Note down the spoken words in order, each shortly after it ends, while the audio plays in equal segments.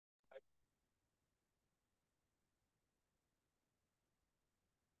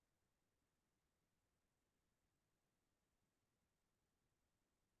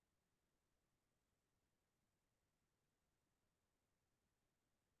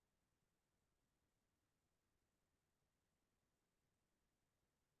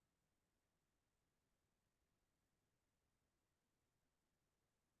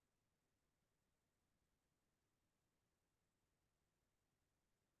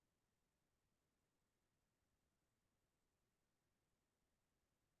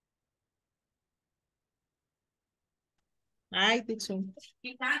Hi, teacher.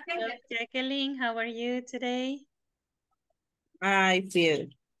 Hello, Jacqueline, how are you today? I feel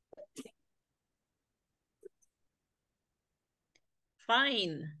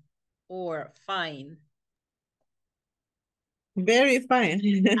Fine or fine? very fine.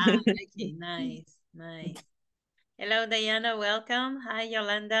 Okay, nice, nice. Hello, Diana, welcome. Hi,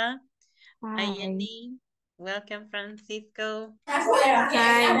 Yolanda. Hi, Hi. Jenny. Welcome, Francisco.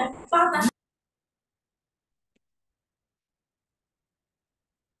 Hi.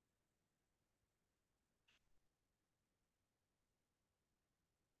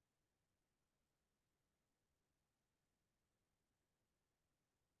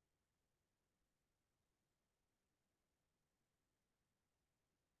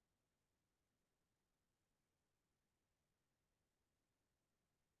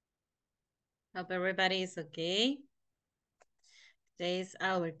 Hope everybody is okay. Today is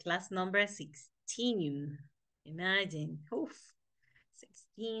our class number 16. Imagine, oof,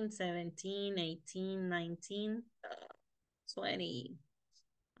 16, 17, 18, 19, 20.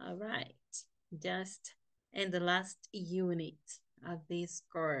 All right, just in the last unit of this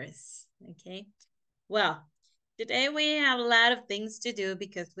course, okay? Well, today we have a lot of things to do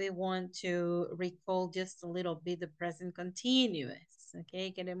because we want to recall just a little bit the present continuous,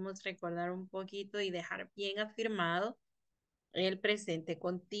 okay? Queremos recordar un poquito y dejar bien afirmado el presente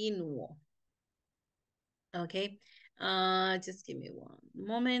continuo, okay? Just give me one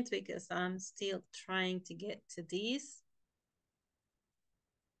moment because I'm still trying to get to this.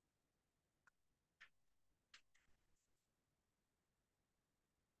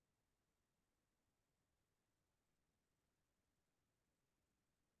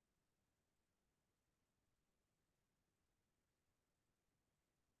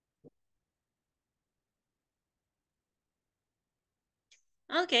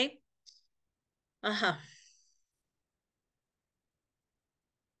 Okay.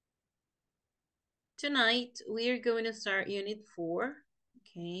 Tonight, we're going to start Unit 4,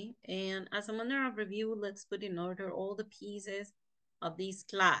 okay? And as a manner of review, let's put in order all the pieces of this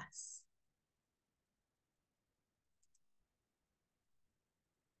class.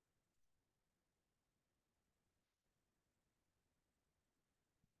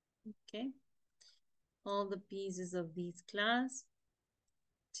 Okay? All the pieces of this class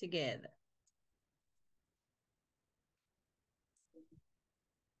together.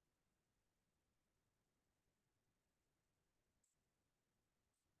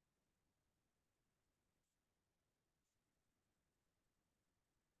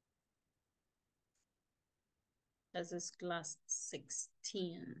 This is class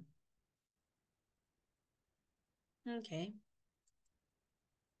 16. Okay.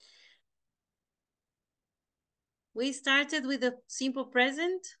 We started with the simple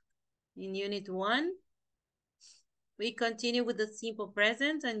present in Unit 1. We continue with the simple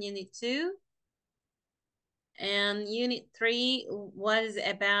present in Unit 2. And Unit 3 was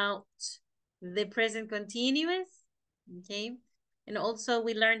about the present continuous, okay? And also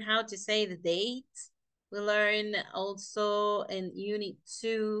we learned how to say the date. We learn also in Unit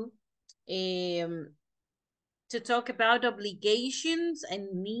 2 to talk about obligations and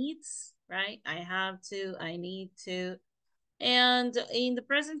needs, right? I have to, I need to. And in the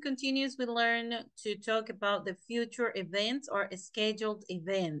present continuous, we learn to talk about the future events or scheduled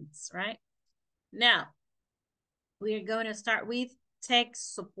events, right? Now, we're going to start with tech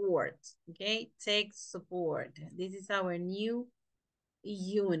support, okay? Tech support. This is our new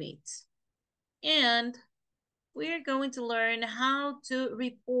unit. And we're going to learn how to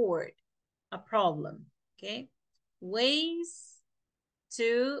report a problem, okay? Ways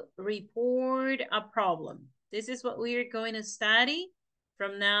to report a problem. This is what we are going to study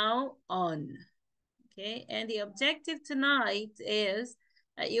from now on, okay? And the objective tonight is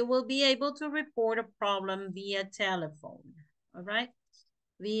that you will be able to report a problem via telephone, all right?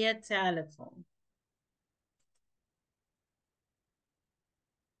 Via telephone.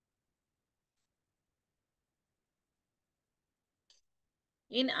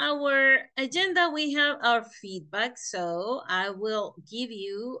 In our agenda, we have our feedback. So I will give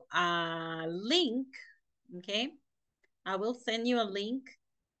you a link, okay? I will send you a link.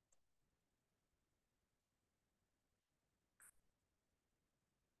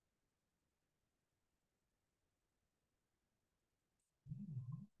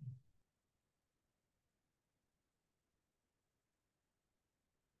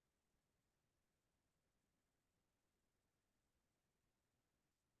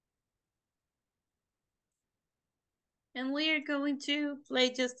 And we are going to play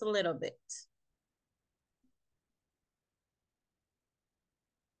just a little bit.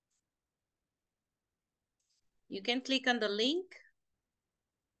 You can click on the link.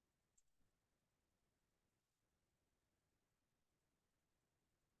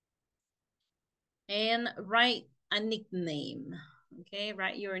 And write a nickname. Okay,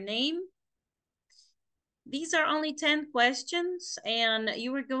 write your name. These are only 10 questions and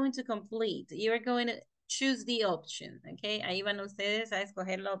you are going to complete. You are going to choose the option. Okay, ahí van ustedes a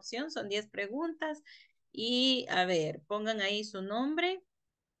escoger la opción. Son 10 preguntas. Y a ver, pongan ahí su nombre.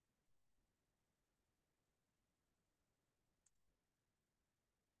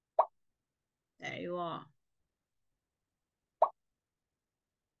 There you are.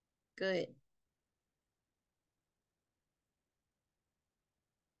 Good.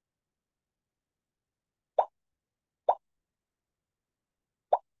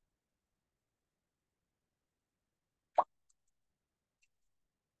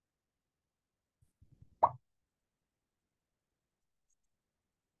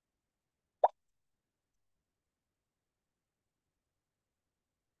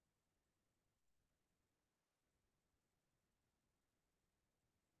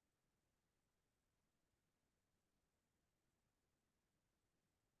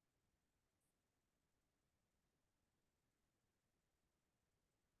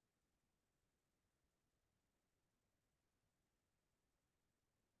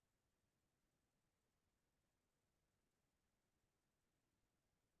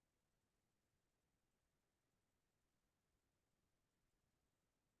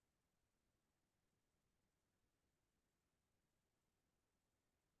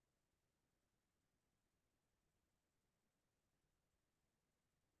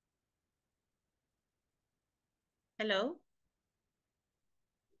 Hello.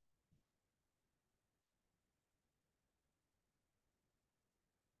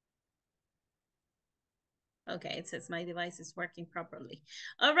 Okay, it says my device is working properly.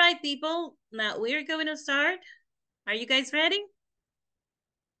 All right, people. Now we're going to start. Are you guys ready?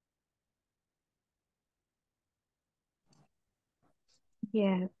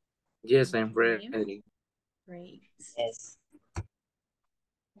 Yes. Yes, I'm Okay. ready. Great. Yes.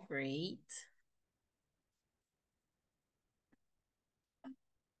 Great.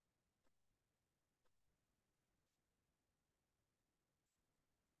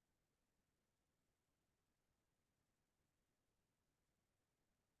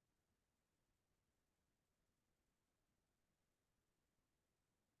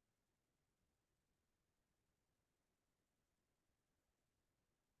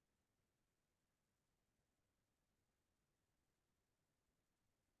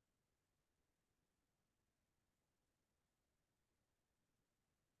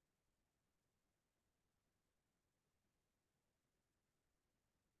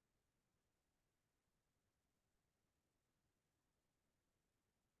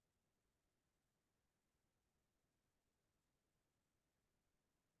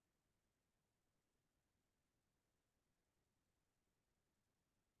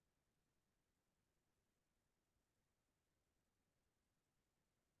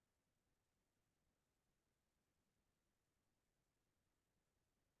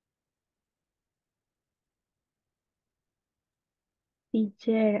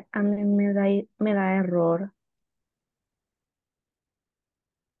 Teacher, a mí me da error.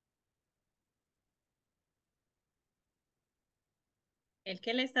 ¿El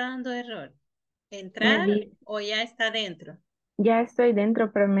que le está dando error? Me ¿Entrar di, o ya está dentro? ya estoy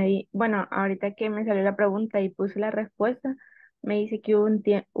dentro, pero bueno, ahorita que me salió la pregunta y puse la respuesta, me dice que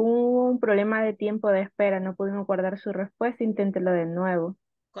hubo un problema de tiempo de espera, no pudimos guardar su respuesta, inténtelo de nuevo.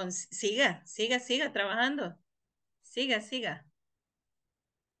 Siga trabajando. Siga.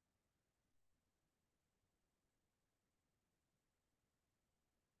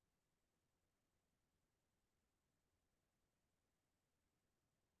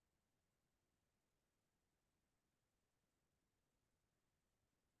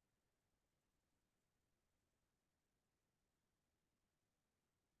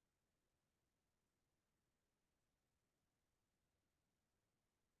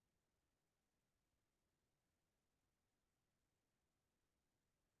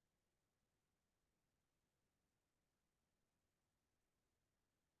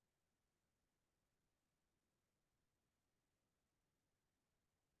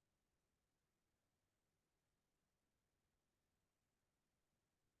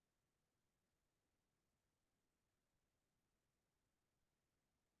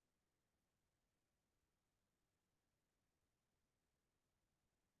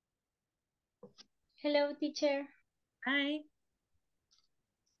 Hello, teacher. Hi.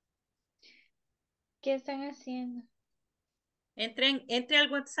 ¿Qué están haciendo? Entre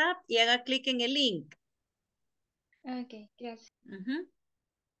al WhatsApp y haga clic en el link. Ok, gracias. Ujú.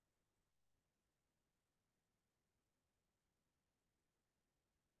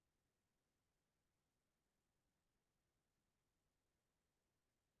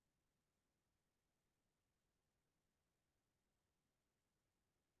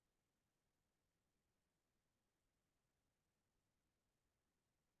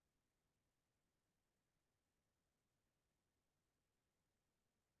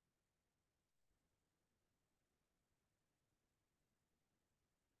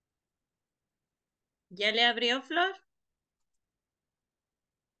 ¿Ya le abrió, Flor?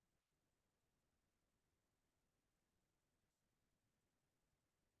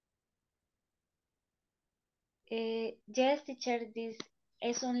 Yes, teacher, this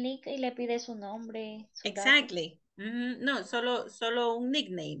es un link y le pide su nombre, su dato. Exactly. Ujú. No, solo un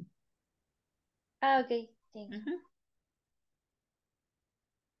nickname. Ah, ok, thank you. Ujú.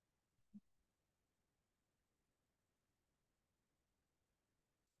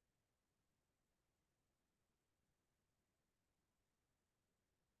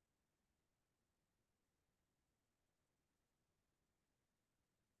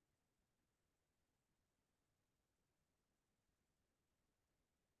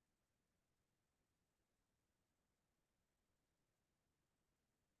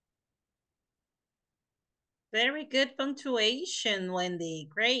 Very good punctuation, Wendy.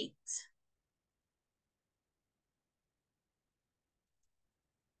 Great.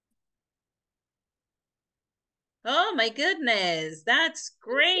 Oh my goodness. That's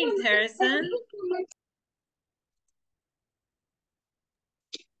great, Harrison.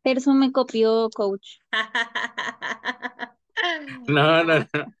 Person me copió, coach. No, no,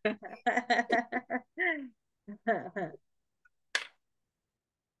 no.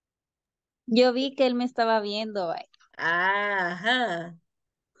 Yo vi que él me estaba viendo. Ay. Ajá.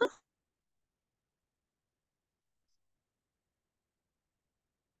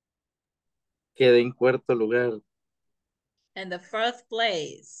 Quedé en cuarto lugar. And the fourth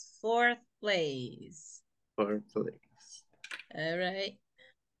place. Fourth place. Fourth place. All right.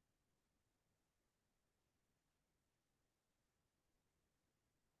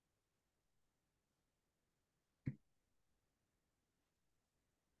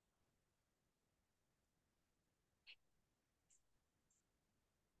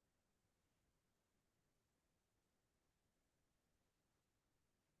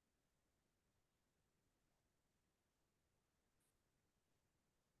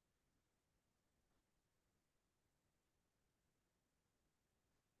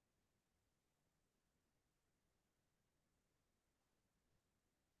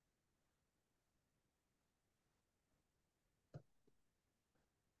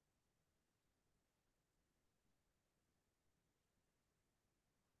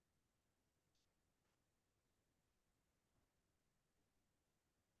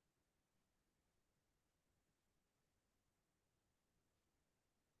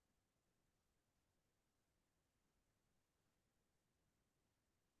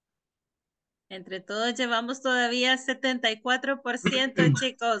 Entre todos llevamos todavía 74%,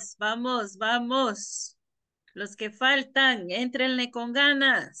 chicos. Vamos, vamos. Los que faltan, éntrenle con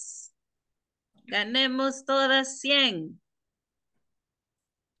ganas. Ganemos todas 100.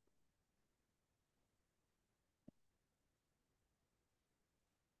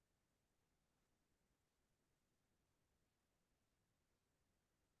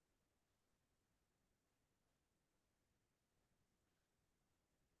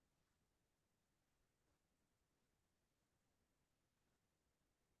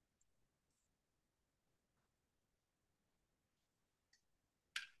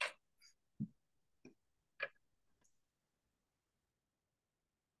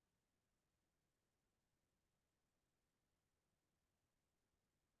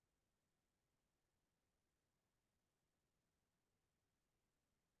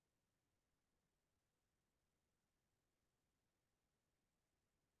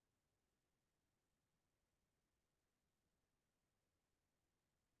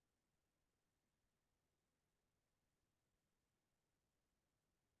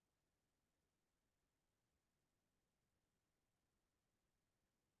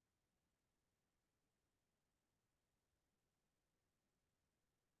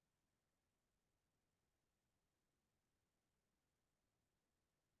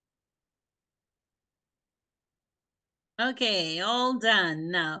 Okay, all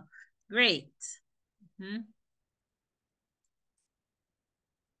done now. Great. Mhm.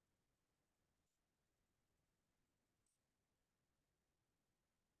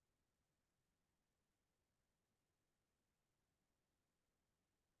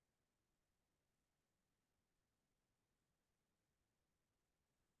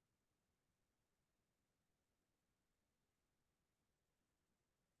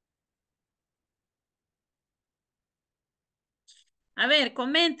 A ver,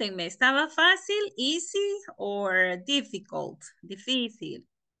 coméntenme, ¿estaba fácil, easy or difficult? Difícil.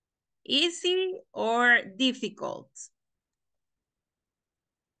 Easy or difficult?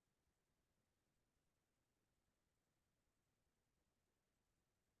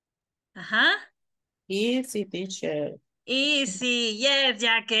 Ajá. Easy, teacher. Easy. Yes,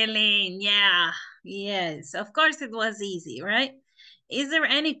 Jacqueline. Yeah. Yes. Of course it was easy, right? Is there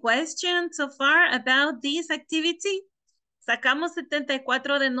any question so far about this activity? Sacamos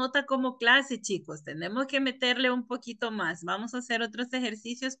 74 de nota como clase, chicos. Tenemos que meterle un poquito más. Vamos a hacer otros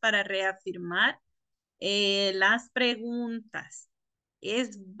ejercicios para reafirmar las preguntas.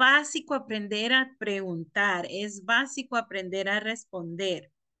 Es básico aprender a preguntar. Es básico aprender a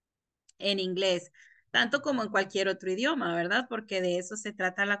responder en inglés, tanto como en cualquier otro idioma, ¿verdad? Porque de eso se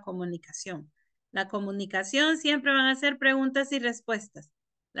trata la comunicación. La comunicación siempre van a ser preguntas y respuestas.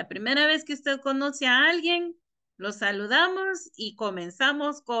 La primera vez que usted conoce a alguien, lo saludamos y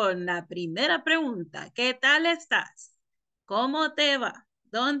comenzamos con la primera pregunta. ¿Qué tal estás? ¿Cómo te va?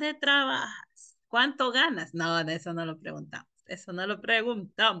 ¿Dónde trabajas? ¿Cuánto ganas? No, de eso no lo preguntamos. Eso no lo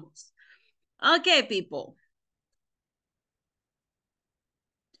preguntamos. Ok, people.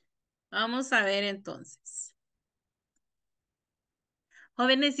 Vamos a ver entonces.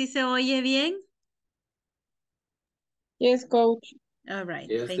 Jóvenes, ¿sí se oye bien? Yes, coach. All right,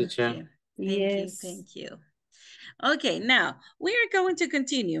 Yes, thank teacher. you. Yes. Thank you. Okay, now we are going to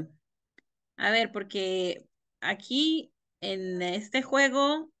continue. A ver, porque aquí en este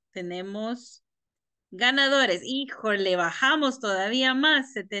juego tenemos ganadores. Híjole, bajamos todavía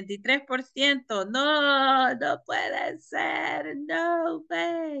más, 73%. No, no puede ser. No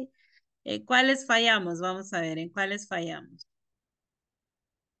way. ¿Cuáles fallamos? Vamos a ver, ¿en cuáles fallamos?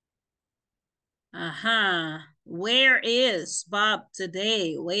 Ajá. Where is Bob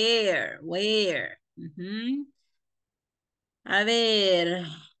today? Where? Ujú. A ver.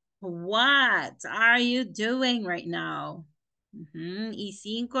 What are you doing right now? Ujú. Y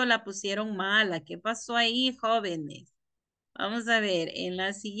 5 la pusieron mala. ¿Qué pasó ahí, jóvenes? Vamos a ver. En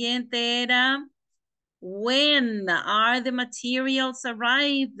la siguiente era. When are the materials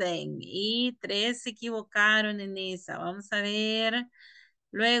arriving? Y 3 se equivocaron en esa. Vamos a ver.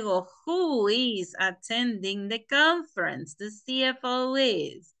 Luego, who is attending the conference? The CFO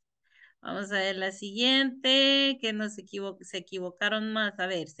is. Vamos a ver la siguiente, que se equivocaron más. A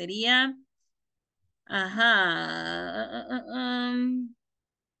ver, sería, ajá,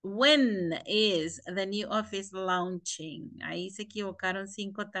 when is the new office launching? Ahí se equivocaron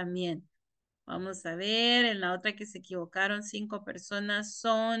 5 también. Vamos a ver, en la otra que se equivocaron 5 personas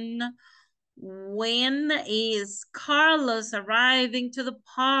son, when is Carlos arriving to the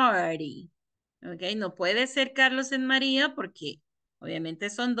party? Ok, no puede ser Carlos en María porque obviamente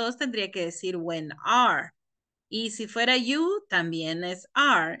son 2, tendría que decir when are. Y si fuera you, también es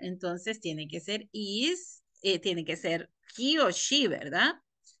are. Entonces tiene que ser is, tiene que ser he o she, ¿verdad?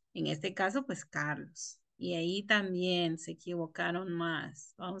 En este caso, pues Carlos. Y ahí también se equivocaron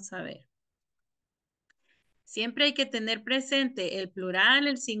más. Vamos a ver. Siempre hay que tener presente el plural,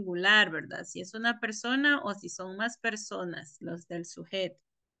 el singular, ¿verdad? Si es una persona o si son más personas, los del sujeto.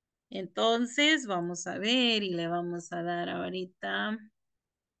 Entonces, vamos a ver y le vamos a dar ahorita.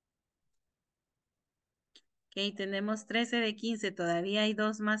 Ok, tenemos 13 de 15, todavía hay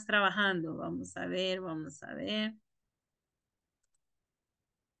 2 más trabajando. Vamos a ver, vamos a ver.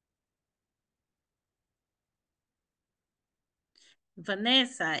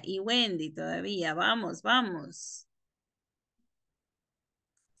 Vanessa y Wendy todavía, vamos, vamos.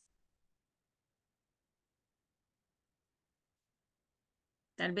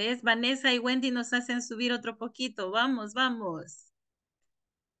 Tal vez Vanessa y Wendy nos hacen subir otro poquito. Vamos, vamos.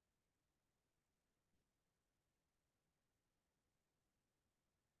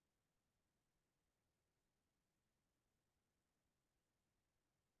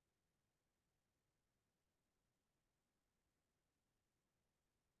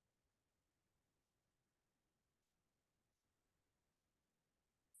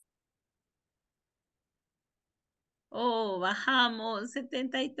 Oh, bajamos,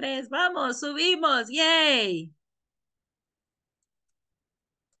 73. Vamos, subimos, yay.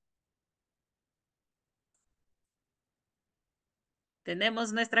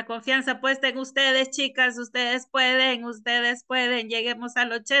 Tenemos nuestra confianza puesta en ustedes, chicas. Ustedes pueden, ustedes pueden. Lleguemos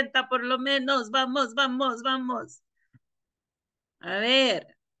al 80 por lo menos. Vamos, vamos, vamos. A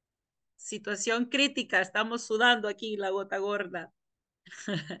ver, situación crítica. Estamos sudando aquí la gota gorda.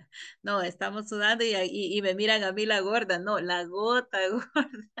 No, estamos sudando y me miran a mí la gorda. No, la gota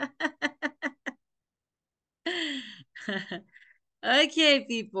gorda. Okay,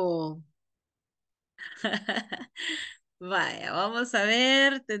 people. Vaya, vamos a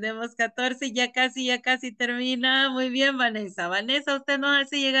ver, tenemos 14, ya casi termina. Muy bien, Vanessa. Vanessa, usted nos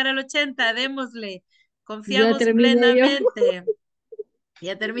hace llegar al 80, démosle. Ya Confiamos terminé yo. plenamente.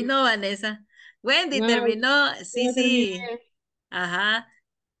 Ya terminó, Vanessa. Wendy No, terminó. Sí, ya terminé. sí. Ajá.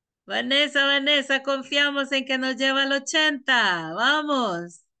 Vanessa, confiamos en que nos lleva al 80.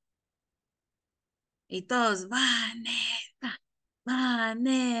 Vamos. Y todos, Vanessa.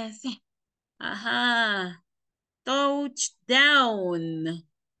 Ajá. Touchdown.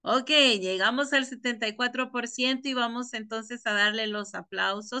 Ok, llegamos al 74% y vamos entonces a darle los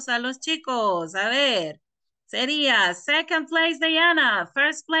aplausos a los chicos. A ver, sería second place Diana,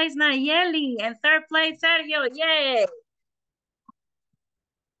 first place Nayeli, and third place Sergio. Yay!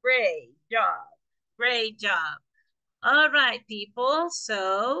 Great job. Great job. All right, people.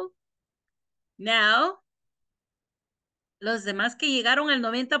 So now los demás que llegaron al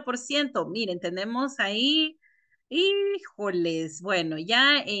 90%, miren, tenemos ahí, híjoles, bueno,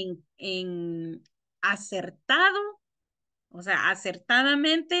 ya en acertado, o sea,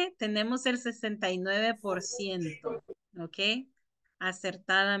 acertadamente tenemos el 69%, ¿ok?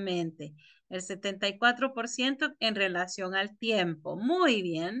 Acertadamente. El 74% en relación al tiempo. Muy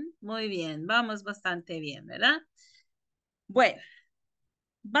bien, vamos bastante bien, ¿verdad? Bueno.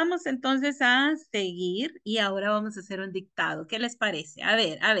 Vamos entonces a seguir y ahora vamos a hacer un dictado. ¿Qué les parece? A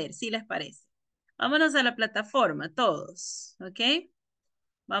ver, si les parece. Vámonos a la plataforma, todos, ¿ok?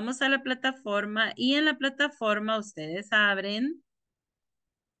 Vamos a la plataforma y en la plataforma ustedes abren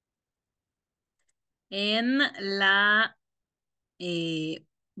en la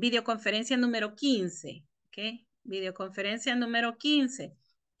videoconferencia número 15, ¿ok? Videoconferencia número 15,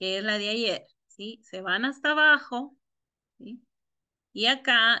 que es la de ayer, ¿sí? Se van hasta abajo, ¿sí? Y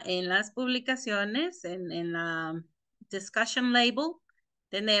acá en las publicaciones, en la discussion label,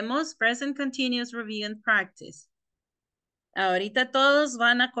 tenemos present continuous review and practice. Ahorita todos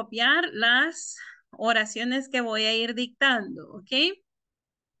van a copiar las oraciones que voy a ir dictando, ¿ok?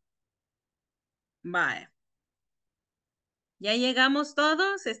 Vale. ¿Ya llegamos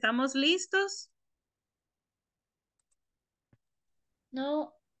todos? ¿Estamos listos?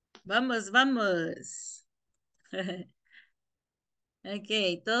 No, Vamos.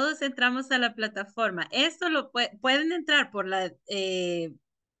 Ok, todos entramos a la plataforma. Esto lo pueden entrar por la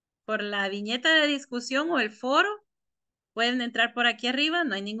viñeta de discusión o el foro. Pueden entrar por aquí arriba,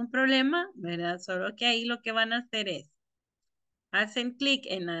 no hay ningún problema, ¿verdad? Solo que ahí lo que van a hacer es, hacen clic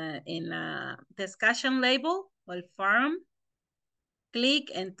en la discussion label o el forum, clic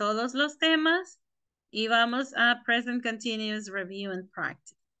en todos los temas y vamos a present continuous review and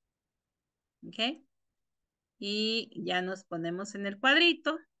practice. ¿Ok? Y ya nos ponemos en el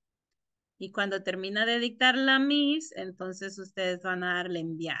cuadrito. Y cuando termina de dictar la Miss, entonces ustedes van a darle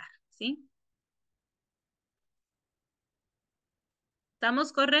enviar, ¿sí?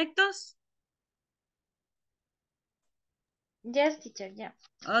 ¿Estamos correctos? yes, teacher, ya.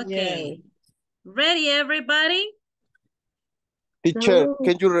 Ok. Yeah. Ready, everybody? Teacher, No,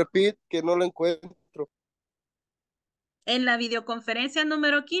 can you repeat? Que no lo encuentro. En la videoconferencia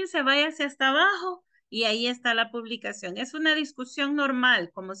número 15, váyase hasta abajo y ahí está la publicación. Es una discusión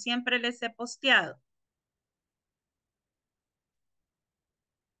normal, como siempre les he posteado.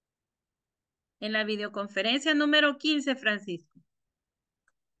 En la videoconferencia número 15, Francisco.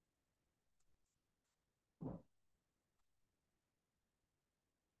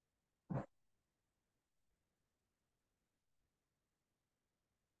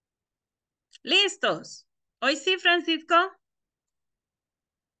 ¿Listos? Hoy sí, Francisco.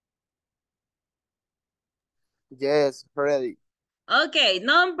 Yes, ready. Okay,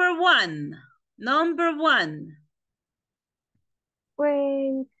 number one. Number one.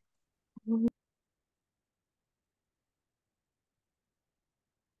 pues,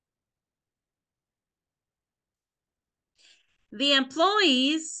 The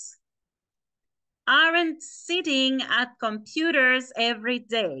employees aren't sitting at computers every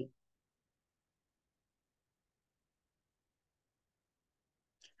day.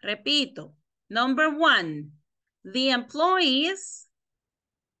 Repito. Number one. The employees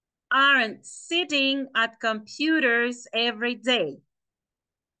aren't sitting at computers every day.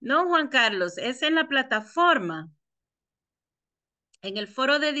 No, Juan Carlos, es en la plataforma, en el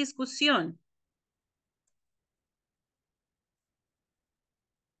foro de discusión.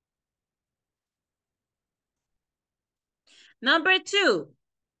 Number two.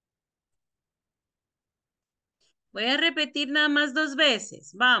 Voy a repetir nada más 2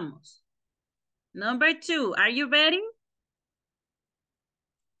 veces. Vamos. Number two. Are you ready?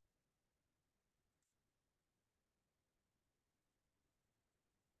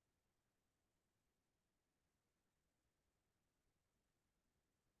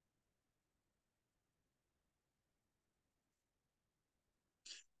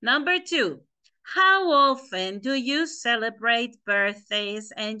 Number 2. How often do you celebrate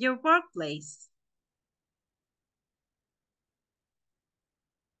birthdays in your workplace?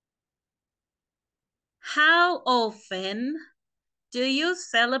 How often do you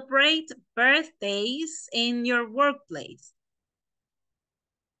celebrate birthdays in your workplace?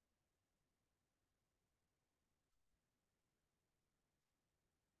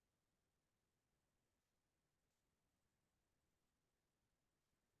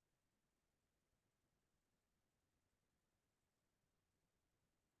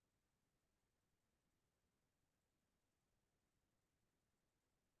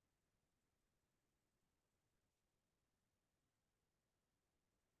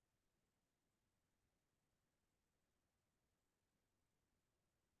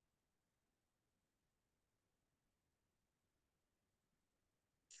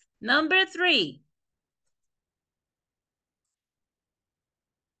 Number 3.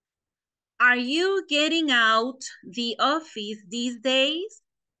 Are you getting out the office these days?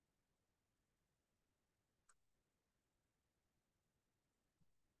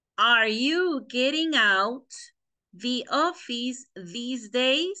 Are you getting out the office these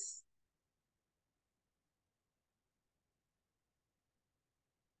days?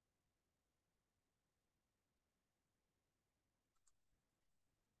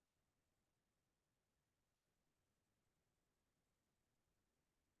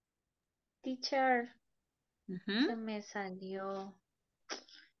 Teacher, Ujú. se me salió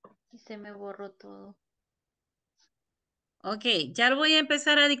y se me borró todo. Ok, ya lo voy a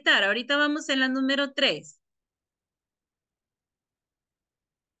empezar a dictar. Ahorita vamos en la número 3.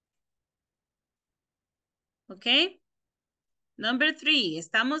 Ok. Number 3.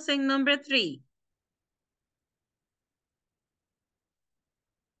 Estamos en number 3.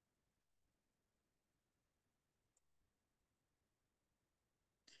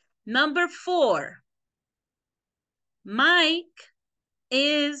 Number 4. Mike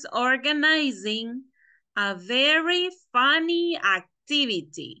is organizing a very funny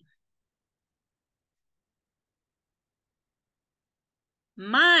activity.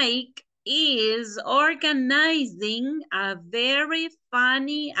 Mike is organizing a very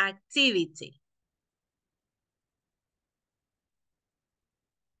funny activity.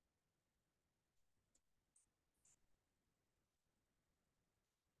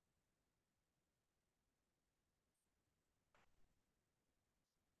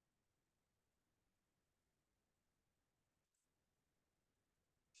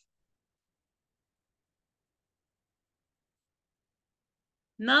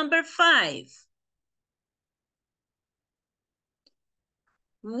 Number 5.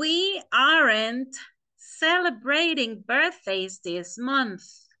 We aren't celebrating birthdays this month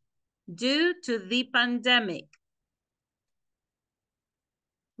due to the pandemic.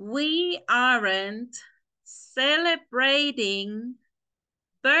 We aren't celebrating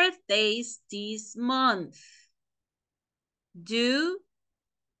birthdays this month due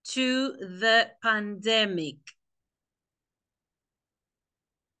to the pandemic.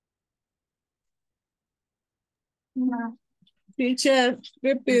 Teacher,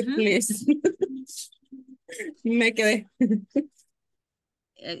 repeat, Ujú. please. Me quedé.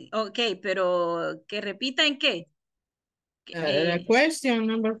 Ok, pero que repita en qué. The question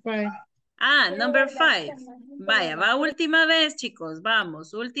number 5. Number 5. Vaya, va última vez, chicos.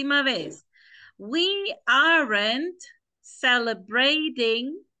 Vamos, última vez. We aren't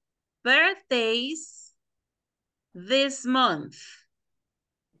celebrating birthdays this month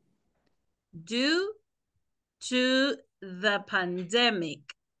due to the pandemic.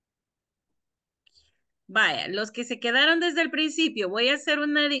 Vaya, los que se quedaron desde el principio, voy a hacer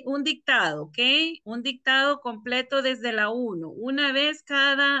un dictado, ¿ok? Un dictado completo desde la 1, una vez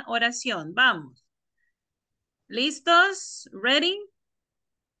cada oración. Vamos. ¿Listos? ¿Ready?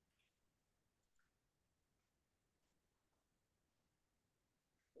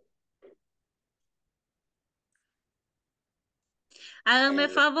 Háganme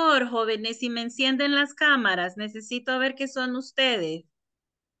favor, jóvenes, si me encienden las cámaras, necesito ver qué son ustedes.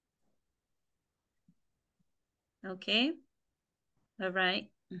 ¿Ok? All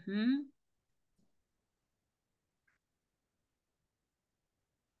right.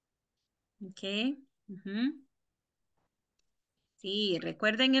 Ok. Sí,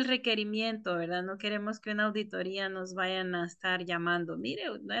 recuerden el requerimiento, ¿verdad? No queremos que una auditoría nos vayan a estar llamando. Mire,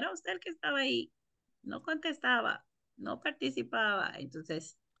 no era usted el que estaba ahí, no contestaba, no participaba.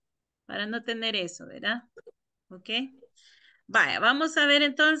 Entonces, para no tener eso, ¿verdad? Ok. Vaya, vamos a ver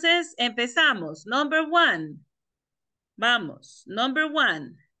entonces, empezamos. Number 1. Vamos, number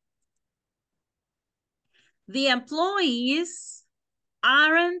 1. The employees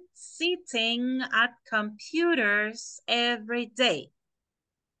aren't sitting at computers every day.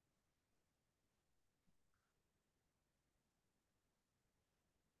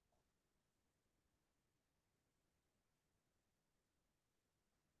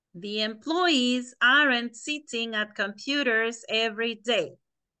 The employees aren't sitting at computers every day.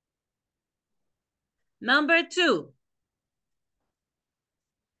 Number 2.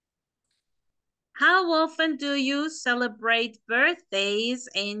 How often do you celebrate birthdays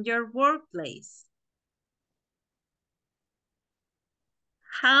in your workplace?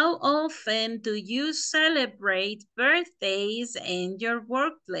 How often do you celebrate birthdays in your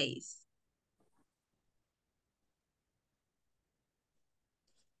workplace?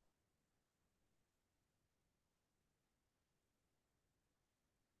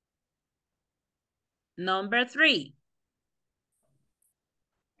 Number 3.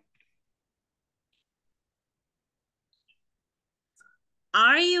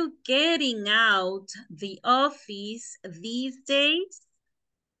 Are you getting out the office these days?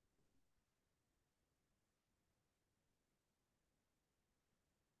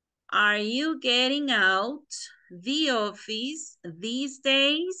 Are you getting out the office these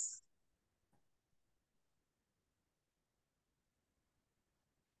days?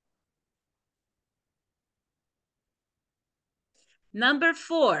 Number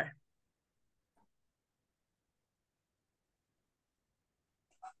 4.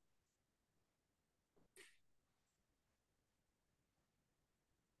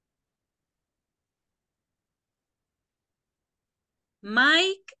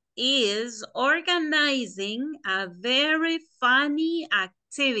 Mike is organizing a very funny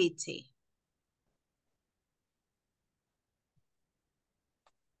activity.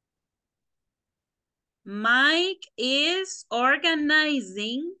 Mike is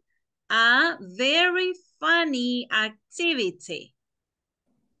organizing a very funny activity.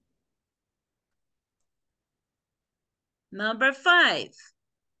 Number 5.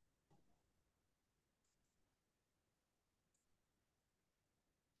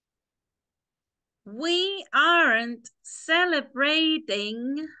 We aren't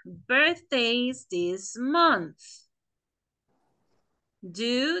celebrating birthdays this month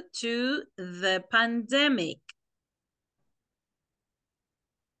due to the pandemic.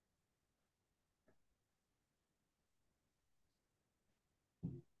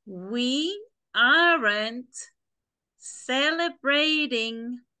 We aren't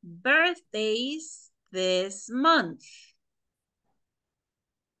celebrating birthdays this month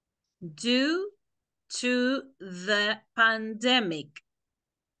due to the pandemic.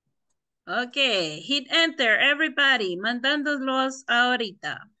 Okay, hit enter everybody, mandándolos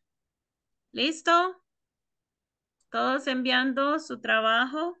ahorita. ¿Listo? ¿Todos enviando su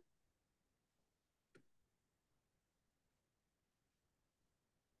trabajo?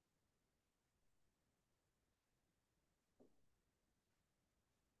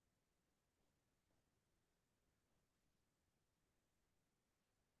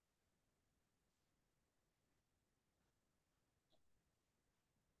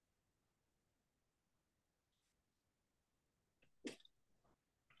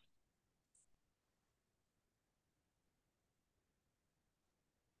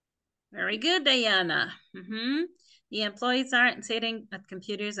 Very good, Diana. The employees aren't sitting at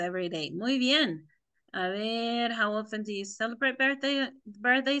computers every day. Muy bien. A ver, how often do you celebrate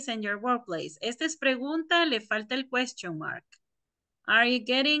birthdays in your workplace? Esta es pregunta, le falta el question mark. Are you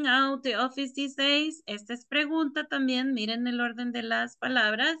getting out the office these days? Esta es pregunta también, miren el orden de las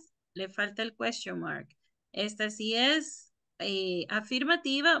palabras, le falta el question mark. Esta sí es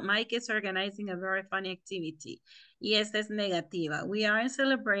afirmativa, Mike is organizing a very funny activity. Y esta es negativa. We aren't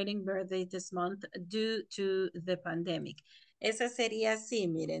celebrating birthday this month due to the pandemic. Esa sería así,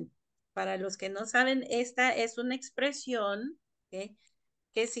 miren. Para los que no saben, esta es una expresión, ¿okay?,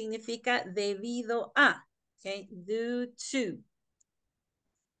 que significa debido a, ¿okay? Due to.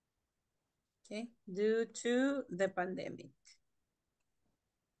 Okay, due to the pandemic.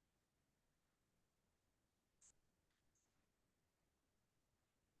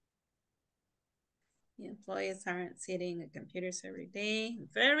 The employees aren't sitting at computers every day.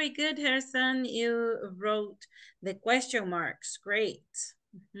 Very good, Harrison. You wrote the question marks. Great.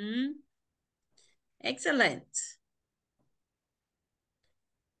 Excellent.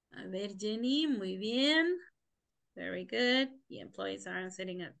 A ver, Jenny, muy bien. Very good. The employees aren't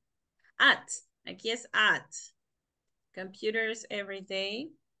sitting at. Aquí es at. Computers every day.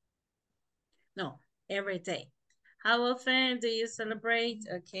 No, every day. How often do you celebrate?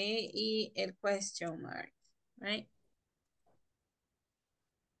 Okay, y el question mark, right?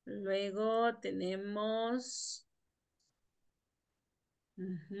 Luego tenemos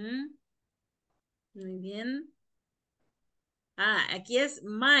Ujú. Muy bien. Ah, aquí es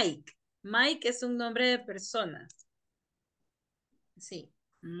Mike. Mike es un nombre de persona. Sí,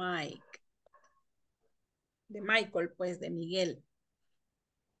 Mike. De Michael, pues, de Miguel.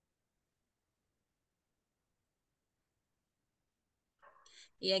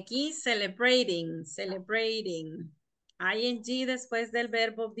 Y aquí celebrating, celebrating. ING después del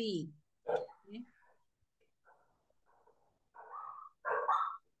verbo be. ¿Sí?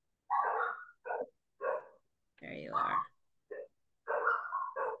 There you are.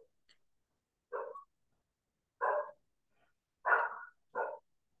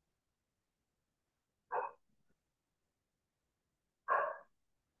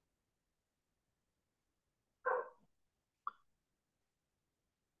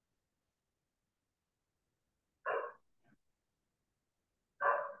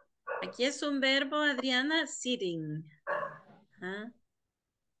 Aquí es un verbo, Adriana, sitting. ¿Ah?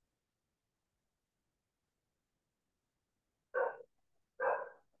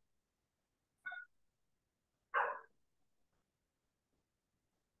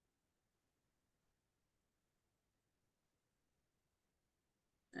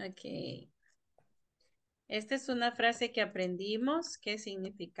 Ok. Esta es una frase que aprendimos que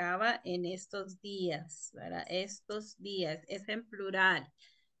significaba en estos días, ¿verdad? Estos días. Es en plural.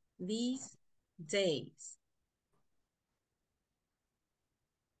 These days.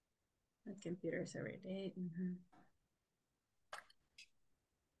 The computers every day.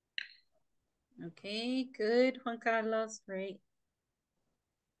 Okay, good, Juan Carlos. Great.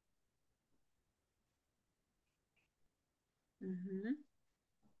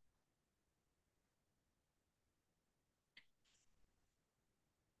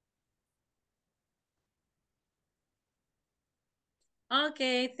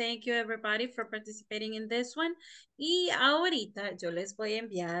 Okay, thank you everybody for participating in this one. Y ahorita yo les voy a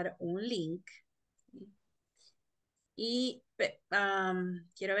enviar un link. Y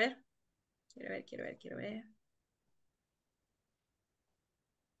quiero ver.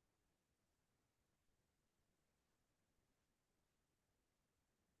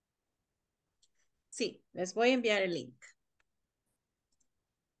 Sí, les voy a enviar el link.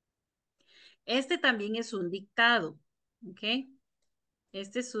 Este también es un dictado, ¿ok?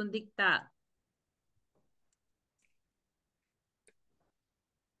 Este es un dictado.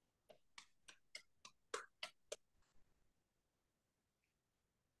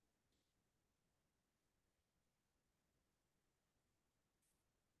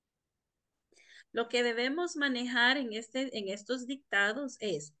 Lo que debemos manejar en estos dictados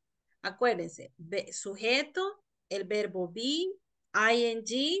es, acuérdense, sujeto, el verbo be, ing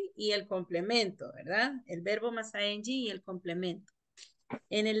y el complemento, ¿verdad? El verbo más ing y el complemento.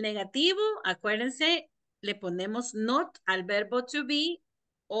 En el negativo, acuérdense, le ponemos not al verbo to be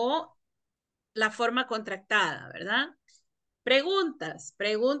o la forma contractada, ¿verdad? Preguntas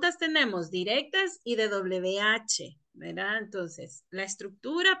tenemos directas y de WH, ¿verdad? Entonces, la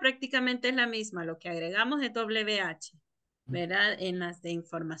estructura prácticamente es la misma, lo que agregamos es WH, ¿verdad? En las de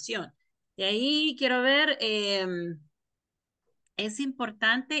información. De ahí quiero ver, es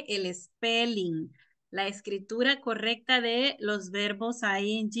importante el spelling, la escritura correcta de los verbos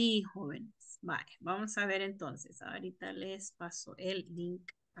ing, jóvenes. Vale, vamos a ver entonces. Ahorita les paso el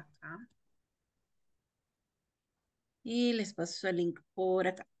link acá. Y les paso el link por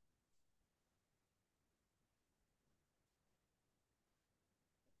acá.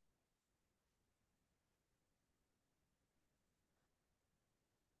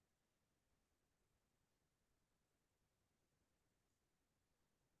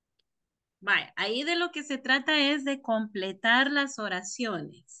 Vaya, ahí de lo que se trata es de completar las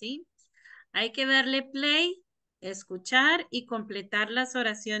oraciones, ¿sí? Hay que darle play, escuchar y completar las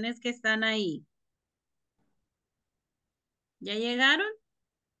oraciones que están ahí. ¿Ya llegaron?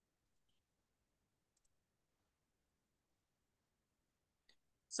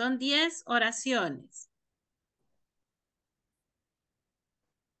 Son 10 oraciones.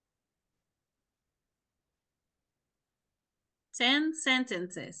 Ten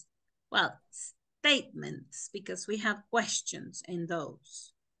sentences. Well, statements, because we have questions in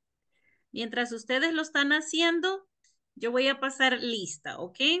those. Mientras ustedes lo están haciendo, yo voy a pasar lista,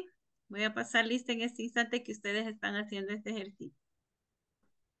 ¿ok? Voy a pasar lista en este instante que ustedes están haciendo este ejercicio.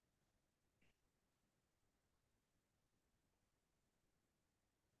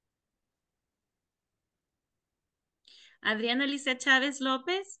 Adriana Alicia Chávez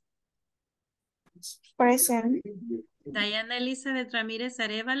López. Present. Diana Elizabeth Ramírez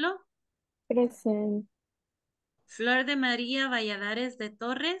Arévalo. Present. Flor de María Valladares de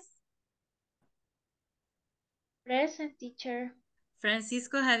Torres. Present, teacher.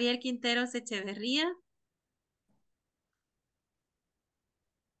 Francisco Javier Quinteros Echeverría.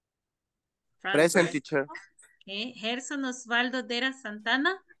 Present, teacher. Okay. Gerson Osvaldo Dera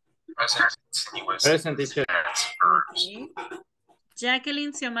Santana. Present, teacher. Okay.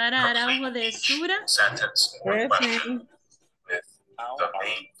 Jacqueline Xiomara Araujo de Sura. Present.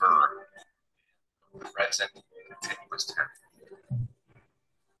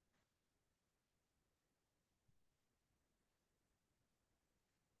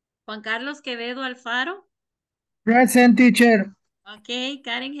 Juan Carlos Quevedo Alfaro. Present, teacher. Ok.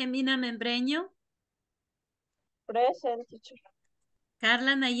 Karen Gemina Membreño. Present, teacher.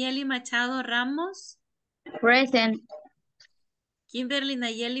 Carla Nayeli Machado Ramos. Present. Kimberly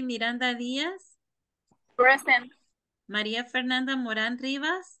Nayeli Miranda Díaz. Present. María Fernanda Morán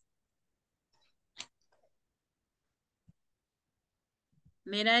Rivas.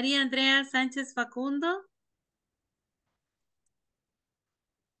 Merari Andrea Sánchez Facundo.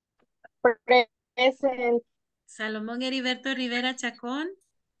 Present. Salomón Heriberto Rivera Chacón.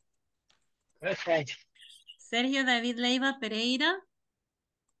 Present. Sergio David Leiva Pereira.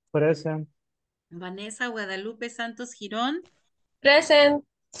 Present. Vanessa Guadalupe Santos Girón. Present.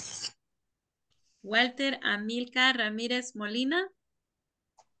 Walter Amilcar Ramírez Molina.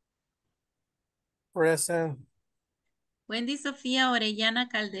 Present. Wendy Sofía Orellana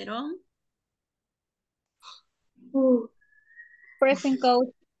Calderón. Present, coach.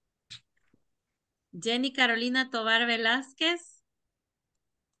 Jenny Carolina Tobar Velázquez.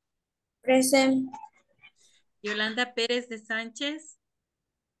 Present. Yolanda Pérez de Sánchez.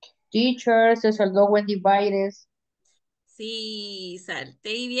 Teacher, se saldó Wendy Baires. Sí,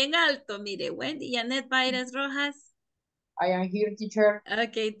 salté y bien alto. Mire, Wendy Janet Baires Rojas. I am here, teacher.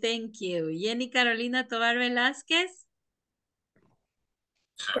 Ok, thank you. Jenny Carolina Tobar Velázquez.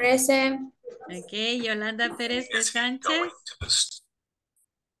 Present. Ok, Yolanda Pérez de Sánchez.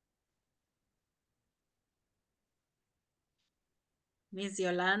 Miss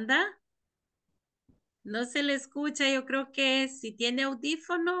Yolanda. No se le escucha, yo creo que si tiene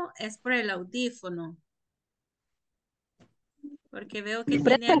audífono es por el audífono. Porque veo que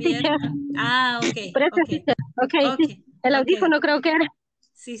tiene abierto. Ah, ok, ok. Ok, Ok, sí. El ok. audífono creo que era.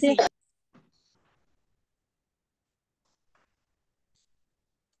 Sí, Sí. sí.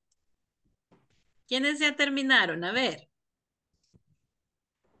 ¿Quiénes ya terminaron? A ver.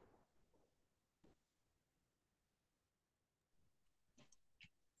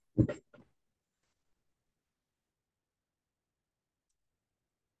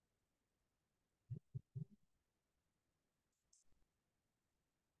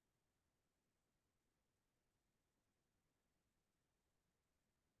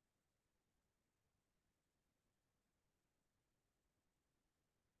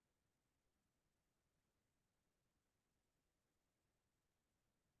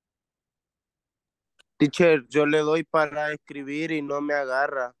 Teacher, yo le doy para escribir y no me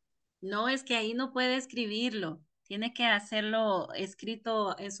agarra. No, es que ahí no puede escribirlo. Tiene que hacerlo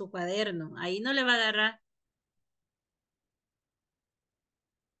escrito en su cuaderno. Ahí no le va a agarrar.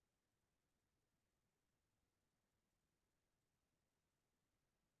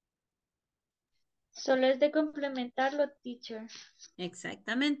 Solo es de complementarlo, teacher.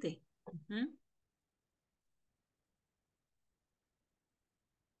 Exactamente. Ujú.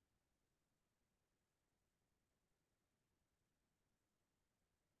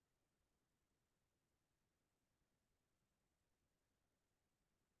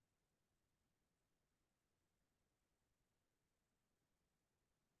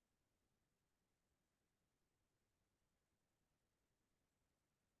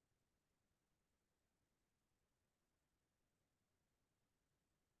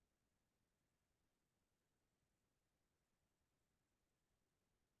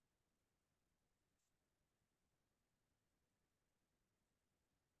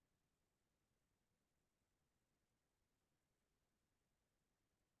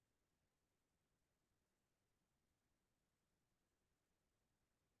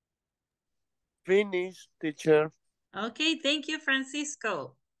 Finish, teacher. Okay, thank you,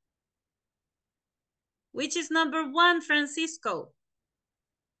 Francisco. Which is number 1, Francisco?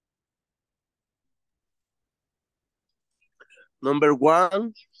 Number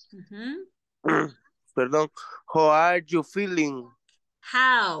 1. Ujú. Perdón. How are you feeling?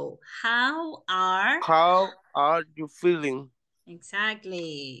 How are? How are you feeling?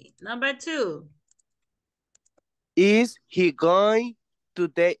 Exactly. Number 2. Is he going to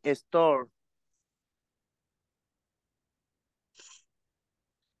the store?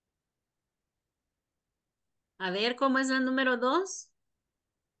 A ver, ¿cómo es el número 2?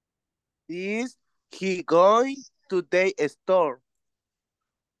 Is he going to the store?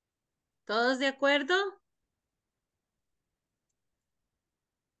 ¿Todos de acuerdo?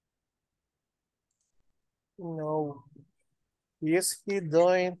 No. Is he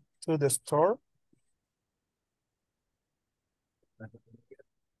going to the store?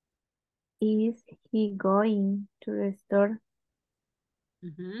 Is he going to the store?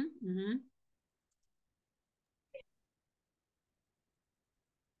 Ujú, ujú.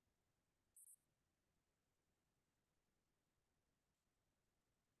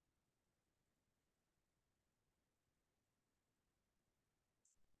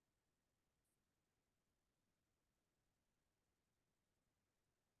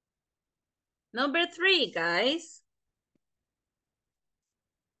 Number 3, guys.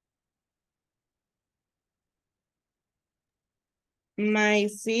 My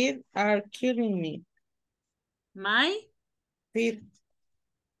feet are killing me. My Feet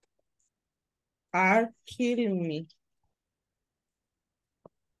are killing me.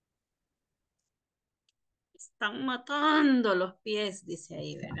 están matando los pies, dice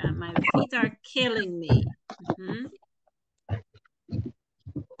ahí, ¿verdad? My feet are killing me. Ujú.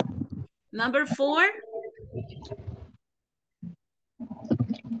 Number 4.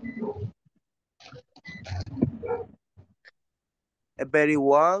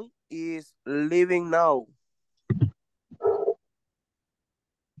 Everyone is leaving now.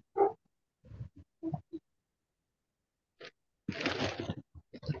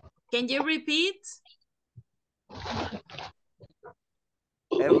 Can you repeat?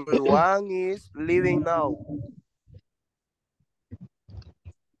 Everyone is leaving now.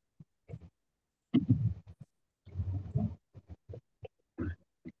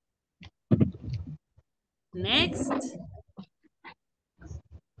 Next.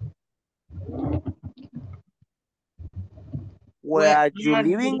 Where are you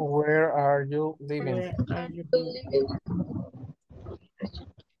living? Where are you living? Where are you living?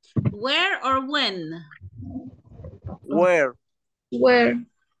 Where or when? Where? Where?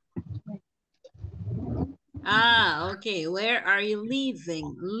 Ah, okay. Where are you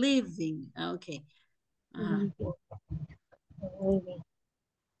living? Living. Okay. Ajá.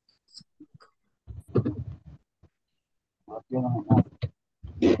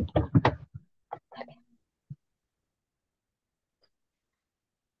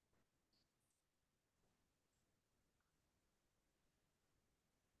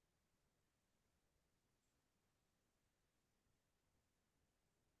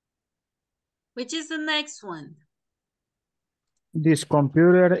 Which is the next one? This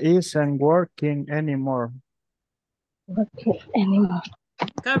computer isn't working anymore.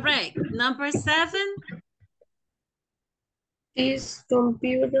 Correct. Number 7. This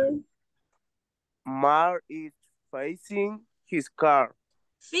computer Mar is facing his car.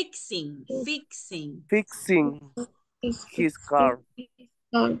 Fixing. Fixing. Fixing is his car.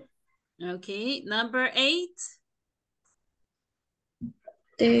 Okay. Number 8.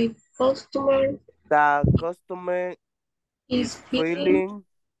 The customer The customer is filling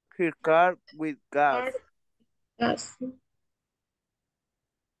her car with gas. gas.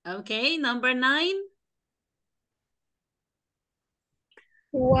 Okay. Number 9.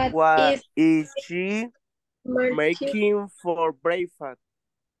 What is she making making for breakfast?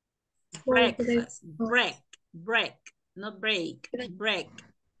 for Breakfast. Break. Not break. Break.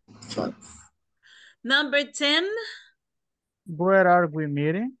 Number 10. Where are we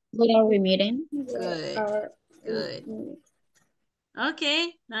meeting? Where are we meeting? Good. Good.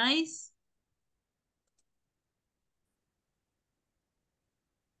 Okay. Nice.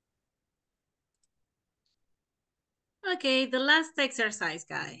 Okay, the last exercise,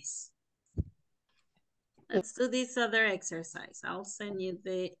 guys. Let's do this other exercise. I'll send you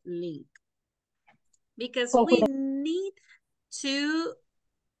the link. Because we need to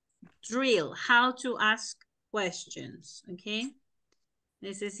drill how to ask questions, okay?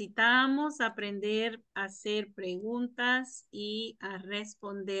 Necesitamos aprender a hacer preguntas y a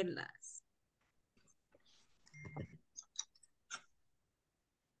responderlas.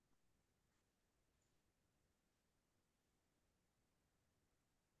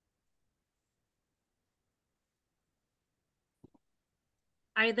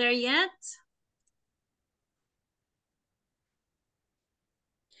 Are you there yet?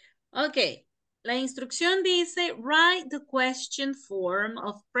 Okay. La instrucción dice, write the question form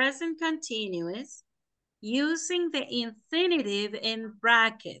of present continuous using the infinitive in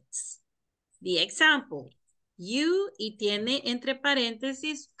brackets. The example, you y tiene entre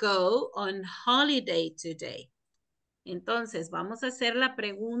paréntesis go on holiday today. Entonces, vamos a hacer la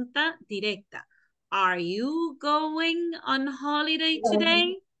pregunta directa. Are you going on holiday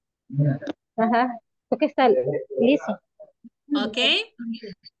today? Ajá. ¿Qué está? Lizzy. Ok.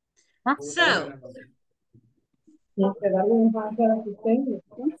 So,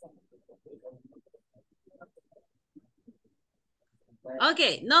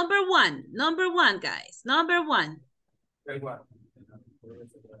 okay, number one, guys, number one. Are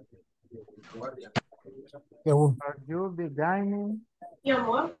you beginning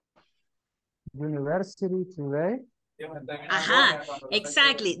university today? Ajá,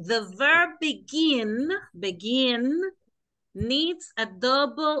 exactly. The verb begin needs a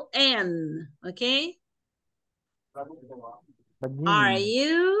double N, okay? Are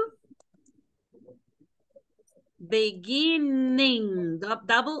you beginning,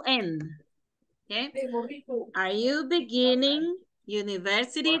 double N, okay? Are you beginning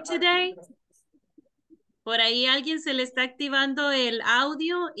university today? Por ahí alguien se le está activando el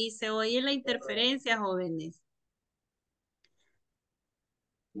audio y se oye la interferencia, jóvenes.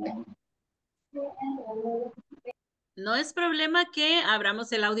 No es problema que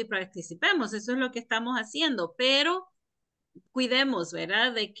abramos el audio y participemos, eso es lo que estamos haciendo, pero cuidemos,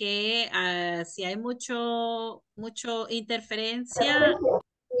 ¿verdad? De que si hay mucho interferencia,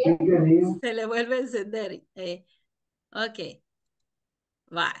 se le vuelve a encender. Ok.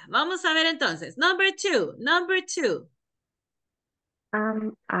 Va, vamos a ver entonces. Number two.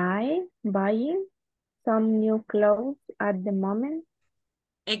 Am I buying some new clothes at the moment?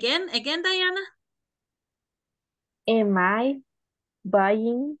 Again, Diana. Am I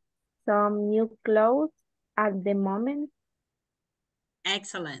buying some new clothes at the moment?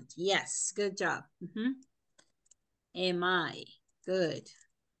 Excellent. Yes, good job. Am I? Good.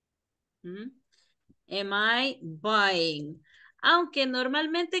 Am I buying? Aunque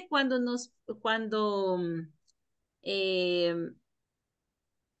normalmente cuando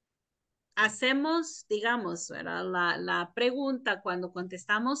hacemos, digamos, ¿verdad? La pregunta, cuando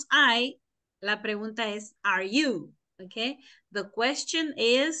contestamos I, la pregunta es, are you? Okay. The question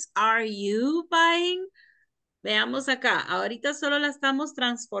is, are you buying? Veamos acá, ahorita solo la estamos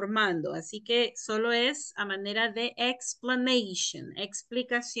transformando, así que solo es a manera de explanation,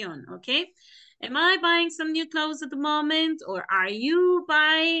 explicación, ¿ok? Am I buying some new clothes at the moment? Or are you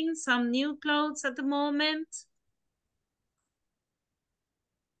buying some new clothes at the moment?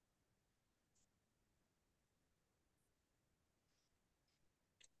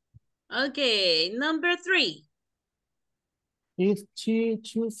 Okay, number three. Is she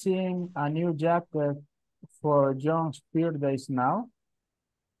choosing a new jacket for John's birthdays now?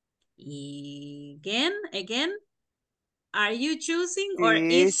 Again, are you choosing or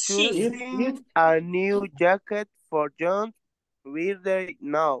is she? Choosing a new jacket for John's birthday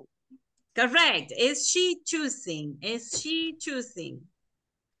now? Correct. Is she choosing? Is she choosing?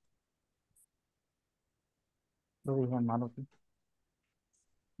 Lo dije mal, ok.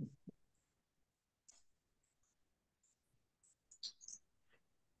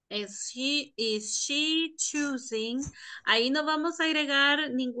 Is she choosing? Ahí no vamos a agregar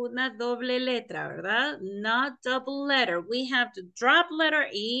ninguna doble letra, ¿verdad? Not double letter. We have to drop letter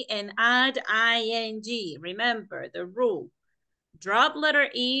E and add ing. Remember the rule. Drop letter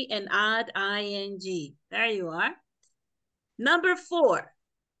E and add ing. There you are. Number four.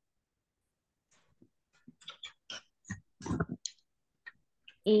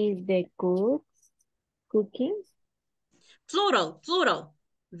 Is the cook cooking? Plural.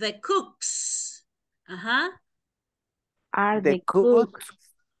 The cooks. Are The the cooks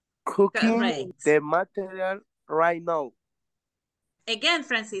cooking Correct. the material right now? Again,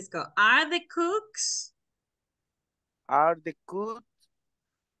 Francisco, are the cooks? Are the cooks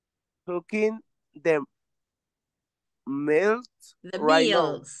cooking the meals The right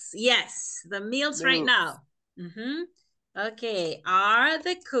now? meals. Yes, the meals right now. Okay, are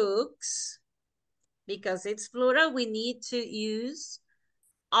the cooks, because it's plural, we need to use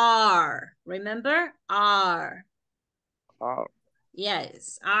are. Remember? Are.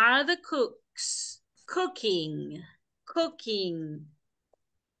 Yes, are the cooks cooking? Okay,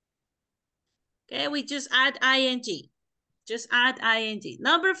 we just add ing. Just add ing.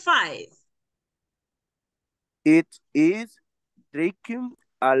 Number five. It is drinking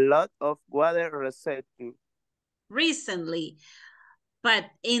a lot of water Recently.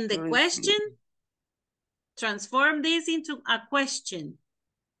 But in the question, transform this into a question.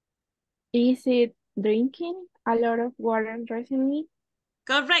 Is it drinking a lot of water recently?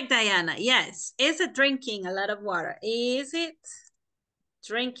 Correct, Diana. Yes. Is it drinking a lot of water? Is it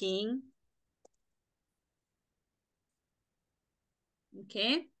drinking?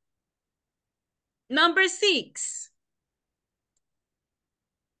 Okay. Number six.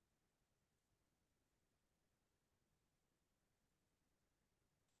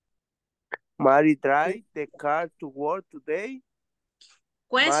 Mary drive the car to work today.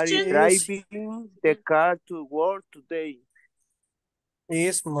 Mary Questions? driving the car to work today.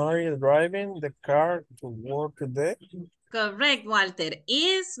 Is Mary driving the car to work today? Correct, Walter.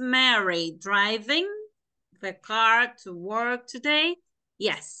 Is Mary driving the car to work today?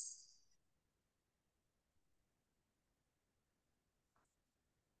 Yes.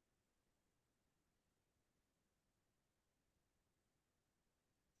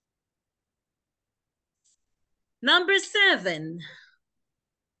 Number 7.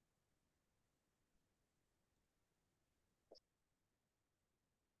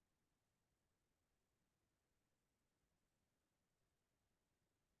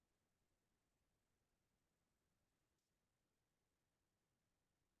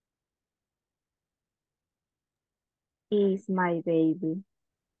 Is my baby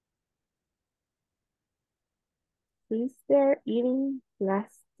sister eating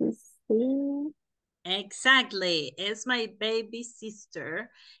plasticine? Exactly. Is my baby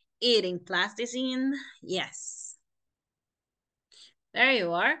sister eating plasticine? Yes. There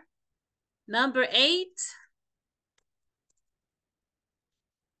you are. Number 8.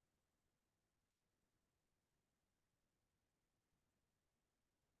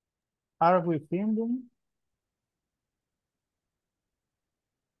 Are we filming?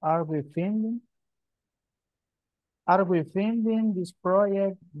 Are we filming? Are we finding this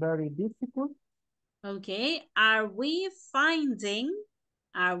project very difficult? Okay. Are we finding?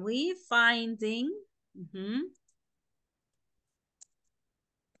 Mhm.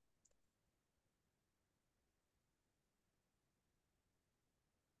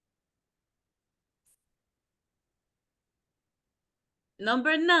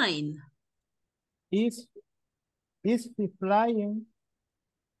 Number 9. Is he flying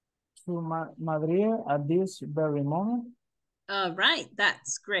to Madrid at this very moment? All right,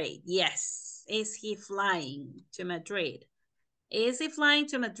 that's great. Yes. Is he flying to Madrid? Is he flying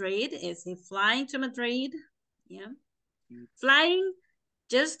to Madrid? Is he flying to Madrid? Yeah. Flying,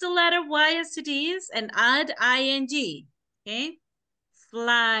 just the letter Y as it is and add ing. Okay.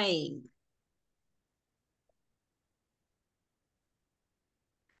 Flying.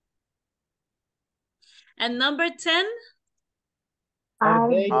 And number 10. Are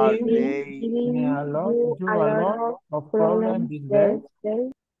they they giving me a lot, you you a a lot lot of of problems problems these days? these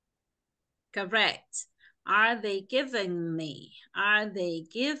days? Correct. Are they giving me? Are they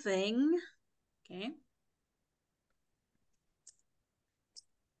giving? Okay.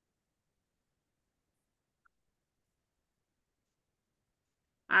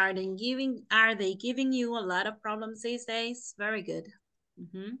 Are they giving you a lot of problems these days? Very good.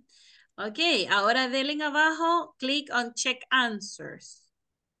 Ok, ahora denle en abajo, click on check answers.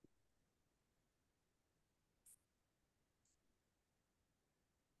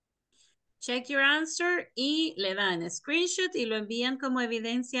 Check your answer y le dan screenshot y lo envían como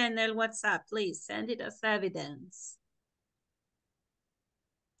evidencia en el WhatsApp. Please send it as evidence.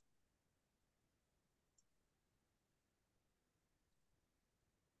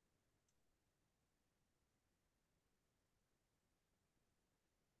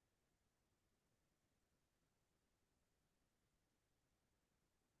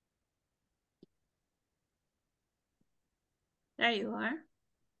 There you are.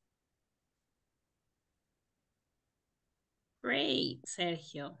 Great,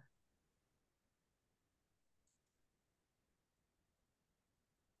 Sergio.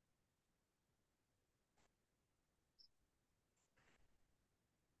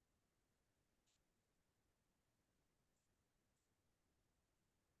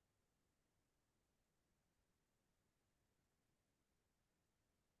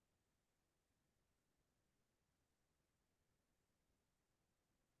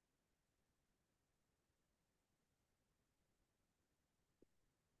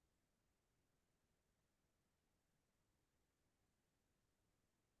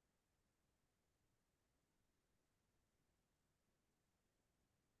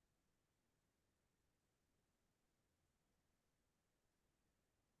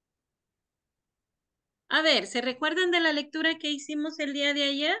 A ver, ¿se recuerdan de la lectura que hicimos el día de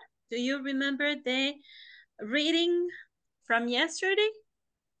ayer? Do you remember the reading from yesterday?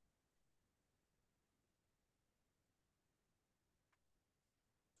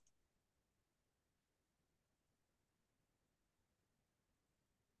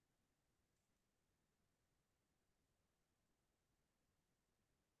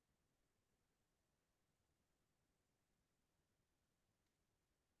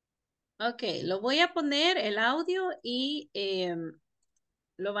 Ok, lo voy a poner el audio y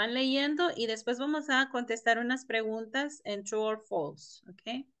lo van leyendo y después vamos a contestar unas preguntas en true or false,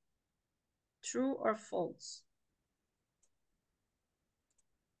 ok? True or false.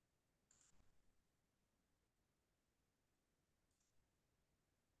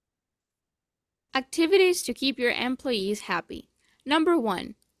 Activities to keep your employees happy. Number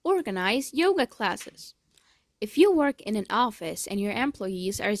 1, organize yoga classes. If you work in an office and your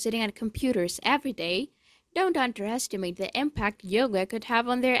employees are sitting at computers every day, don't underestimate the impact yoga could have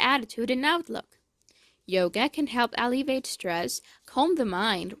on their attitude and outlook. Yoga can help alleviate stress, calm the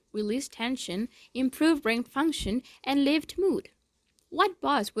mind, release tension, improve brain function, and lift mood. What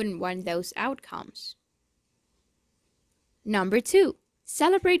boss wouldn't want those outcomes? Number 2,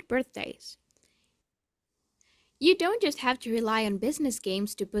 celebrate birthdays. You don't just have to rely on business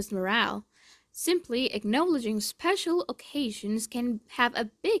games to boost morale. Simply acknowledging special occasions can have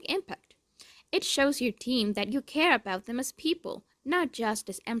a big impact. It shows your team that you care about them as people, not just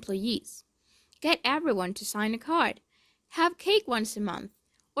as employees. Get everyone to sign a card, have cake once a month,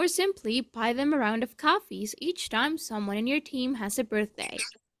 or simply buy them a round of coffees each time someone in your team has a birthday.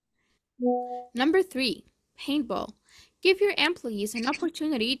 Number 3, paintball. Give your employees an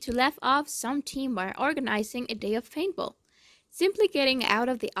opportunity to laugh off some team by organizing a day of paintball. Simply getting out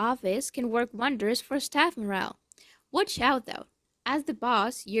of the office can work wonders for staff morale. Watch out though. As the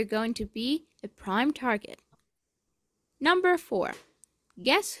boss, you're going to be a prime target. Number 4,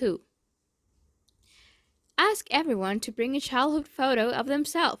 guess who? Ask everyone to bring a childhood photo of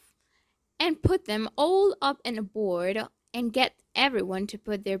themselves and put them all up on a board and get everyone to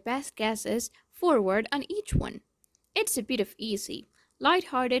put their best guesses forward on each one. It's a bit of easy,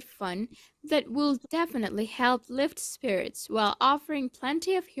 light-hearted fun that will definitely help lift spirits while offering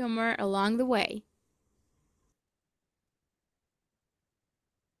plenty of humor along the way.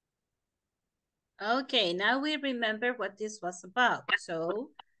 Okay, now we remember what this was about. So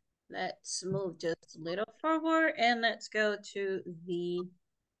let's move just a little forward and let's go to the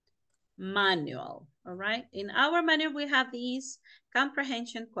manual. All right. In our manual, we have these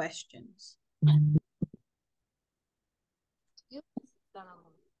comprehension questions.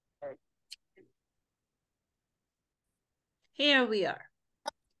 Here we are.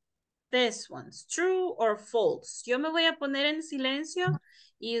 This one's true or false. Yo me voy a poner en silencio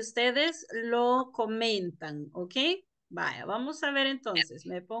y ustedes lo comentan, ¿ok? Vaya, vamos a ver entonces.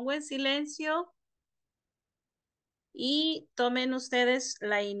 Me pongo en silencio y tomen ustedes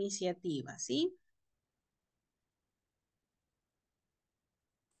la iniciativa, ¿sí?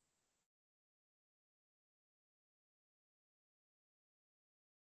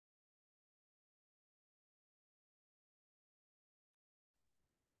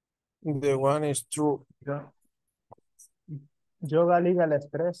 The one is true. Yoga liga el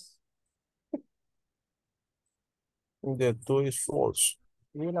estrés. The two is false.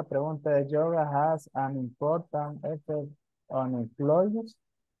 Y la pregunta de yoga has an important effect on employees.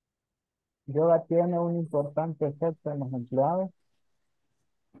 Yoga tiene un importante efecto en los empleados.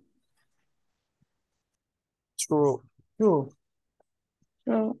 True. True.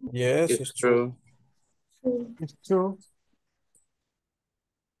 True. Yes, it's true. It's true.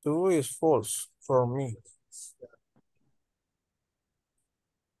 Two is false for me.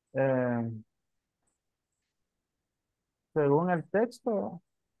 Según el texto,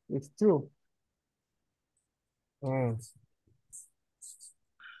 it's true.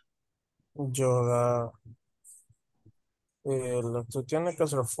 Yoga. Tú tiene que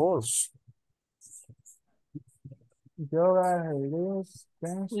ser false. Yoga release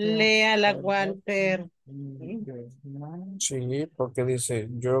tension. Léala, Walter. Sí, porque dice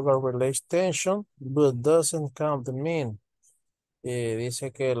yoga relates tension, but doesn't calm the mind.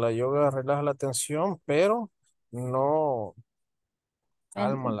 Dice que la yoga relaja la tensión, pero no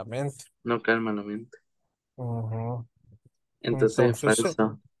calma la mente. No calma la mente. Ujú. Entonces es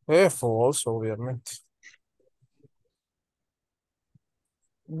falso. Es falso, obviamente.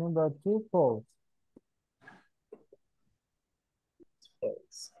 Number 2, false.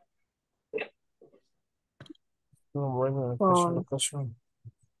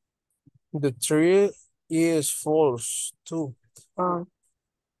 The tree is false too.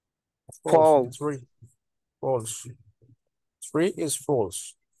 False. Three. False. Three is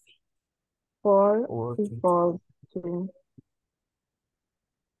false. False is false too.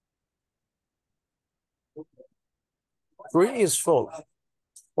 Three is false.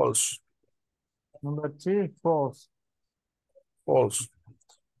 False. Number 3, false. False.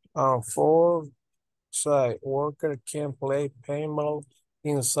 Four side worker can play paintball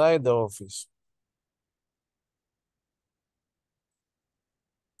inside the office.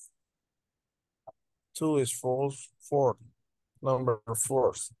 Two is false. Four. Number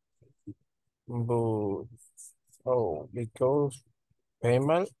 4. But, because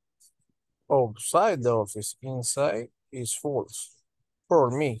payment outside the office, inside is false. For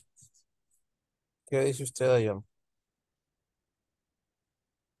me. ¿Qué dice usted, Ayan?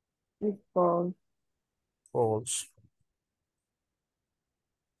 It's false. False.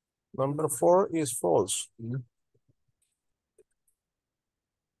 Number 4 is false.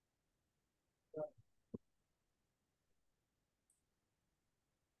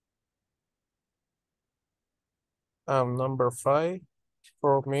 Number 5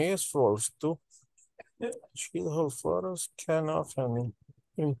 for me is false too. Childhood photos can often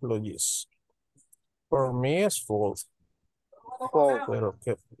employees. For me es false. False. Pero,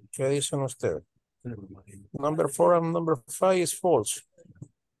 ¿qué dicen ustedes? Number 4 and number 5 is false.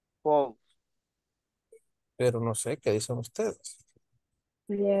 False. Pero no sé, ¿qué dicen ustedes?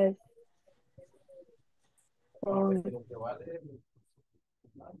 Yes. False.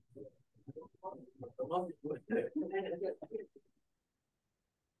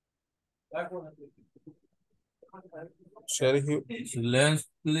 Sergio. Silence,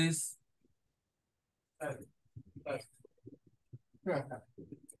 please.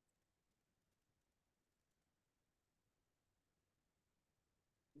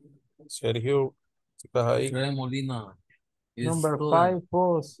 Sergio, ¿estás ahí? Molina. Number 5,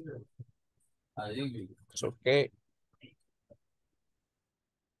 false. It's okay.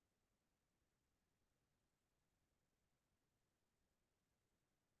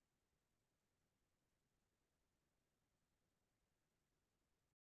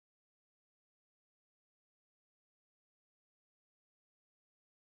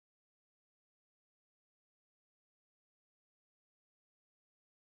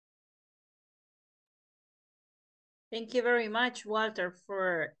 Thank you very much, Walter,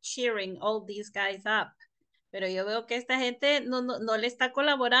 for cheering all these guys up. Pero yo veo que esta gente no le está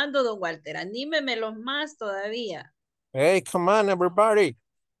colaborando, don Walter. Anímemelos más todavía. Hey, come on, everybody.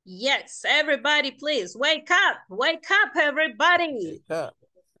 Yes, everybody, please. Wake up. Wake up, everybody. Yeah.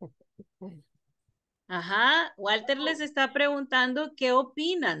 Ajá. Walter les está preguntando qué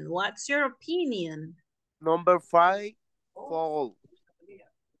opinan. What's your opinion? Number 5, false.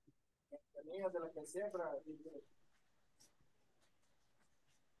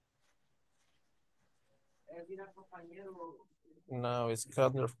 Now it's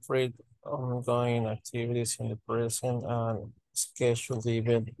concentrate ongoing activities in the present and scheduled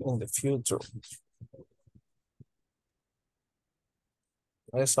event in the future.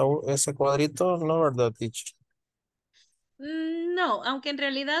 Ese cuadrito no, ¿verdad, teacher? No, aunque en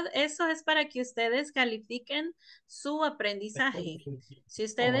realidad eso es para que ustedes califiquen su aprendizaje. Si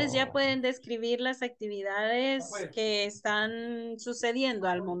ustedes ya pueden describir las actividades que están sucediendo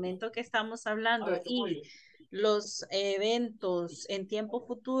al momento que estamos hablando y los eventos en tiempo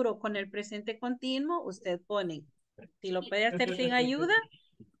futuro con el presente continuo, usted pone, si lo puede hacer sin ayuda,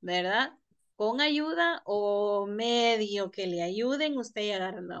 ¿verdad? Con ayuda o medio que le ayuden, usted ya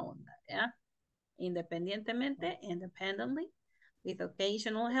agarra la onda, ¿ya? Independientemente, independently, with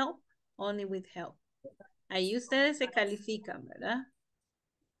occasional help, only with help. Ahí ustedes se califican, ¿verdad?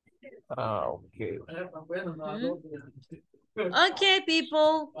 Ok. Ok,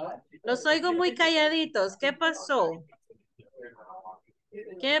 people. Los oigo muy calladitos. ¿Qué pasó?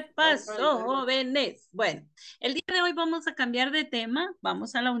 ¿Qué pasó, jóvenes? Bueno, el día de hoy vamos a cambiar de tema.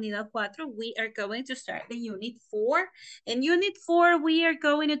 Vamos a la unidad 4. We are going to start the unit 4. In unit 4, we are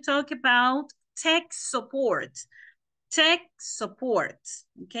going to talk about tech support. Tech support,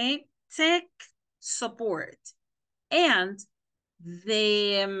 okay? Tech support. And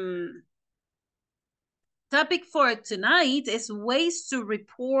the topic for tonight is ways to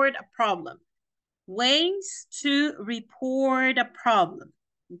report a problem. Ways to report a problem,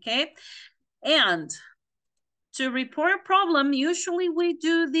 okay? And to report a problem, usually we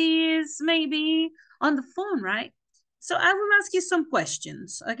do this maybe on the phone, right? So I will ask you some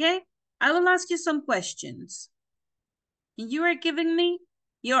questions, okay? I will ask you some questions. You are giving me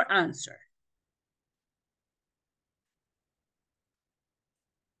your answer.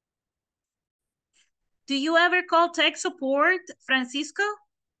 Do you ever call tech support, Francisco?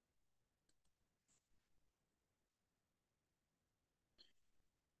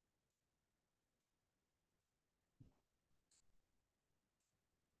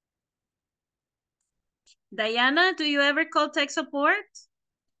 Diana, do you ever call tech support?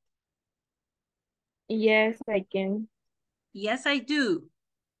 Yes, I can. Yes, I do.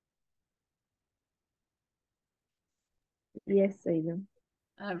 Yes, I do.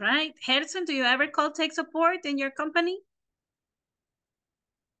 All right. Gerson, do you ever call tech support in your company?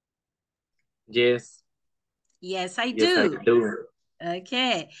 Yes. Yes, I Yes, I do. do.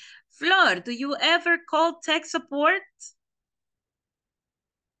 Okay. Flor, do you ever call tech support?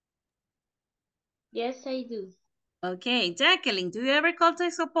 Yes, I do. Okay. Jacqueline, do you ever call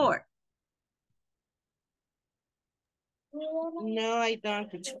tech support? No, I don't.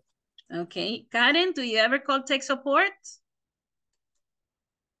 Okay. Karen, do you ever call tech support?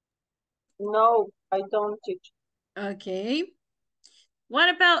 No, I don't teach. Okay.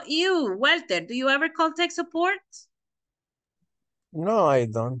 What about you, Walter? Do you ever call tech support? No, I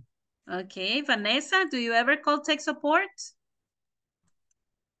don't. Okay. Vanessa, do you ever call tech support?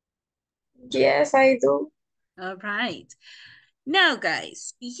 Yes, I do. All right. Now,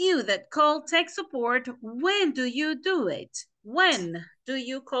 guys, you that call tech support, when do you do it? When do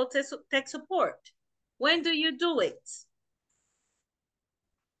you call tech support? When do you do it?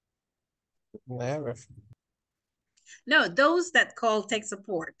 Never. No, those that call tech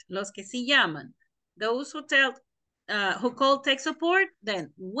support, los que sí llaman. Those who call tech support,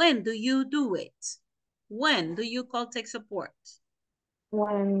 then when do you do it? When do you call tech support?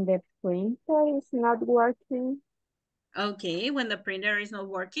 When the printer is not working. Okay, when the printer is not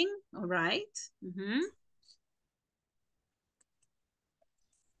working, all right.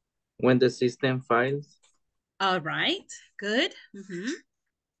 When the system fails. All right, good.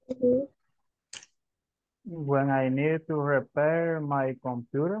 When I need to repair my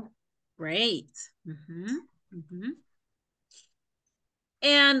computer. Great.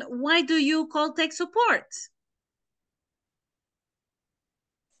 And why do you call tech support?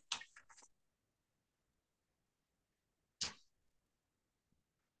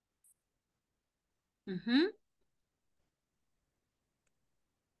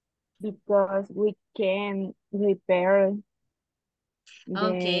 Because we can repair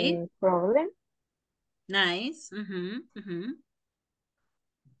Okay. the problem. Nice.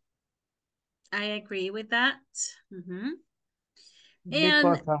 I agree with that. Because And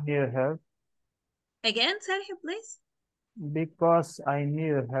I need help. again, Sergio, please. Because I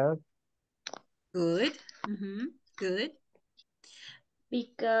need help. Good. Good.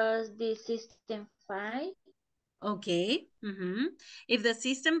 Because the system failed. Okay. If the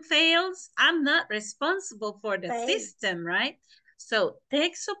system fails, I'm not responsible for the system, right? So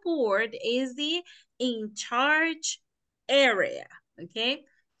tech support is the in charge area, okay?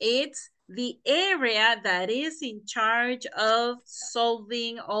 It's the area that is in charge of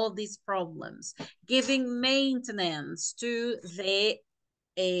solving all these problems, giving maintenance to the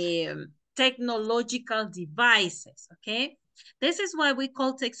technological devices, okay? This is why we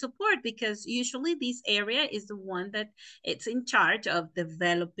call tech support, because usually this area is the one that it's in charge of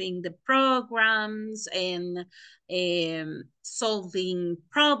developing the programs and solving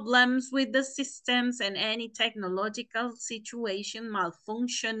problems with the systems and any technological situation,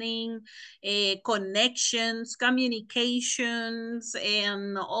 malfunctioning, connections, communications,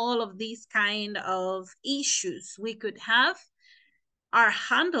 and all of these kind of issues we could have are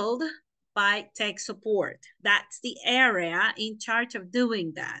handled by tech support. That's the area in charge of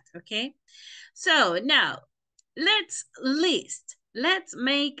doing that, okay? So now, let's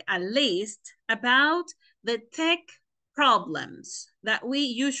make a list about the tech problems that we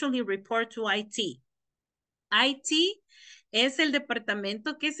usually report to IT. IT es el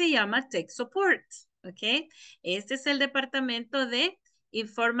departamento que se llama Tech Support, ¿ok? Este es el departamento de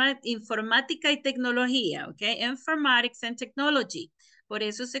informática y tecnología, ¿ok? Informatics and Technology. Por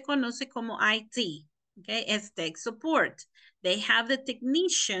eso se conoce como IT, ¿ok? Es Tech Support. They have the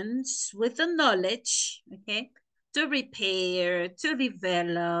technicians with the knowledge, ¿ok? To repair, to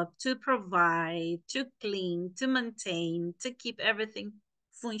develop, to provide, to clean, to maintain, to keep everything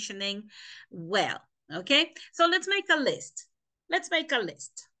functioning well. Okay, so let's make a list. Let's make a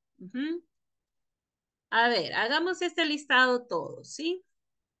list. A ver, hagamos este listado todo, ¿sí?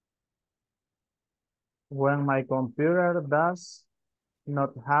 When my computer does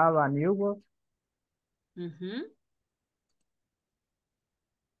not have a network.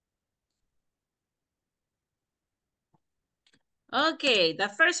 Okay, the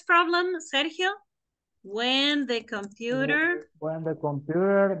first problem, Sergio, when the computer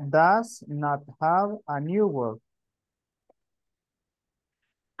Does not have a network.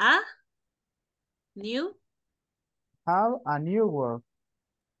 New? Have a network.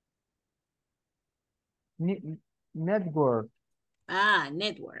 Network.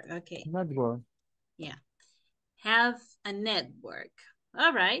 Network, okay. Network. Yeah, have a network.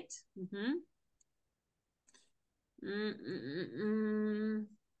 All right.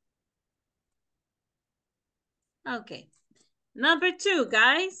 Okay. Number 2,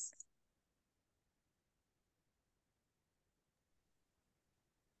 guys.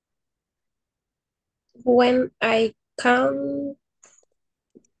 When I can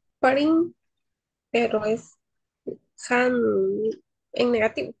print, pero es can en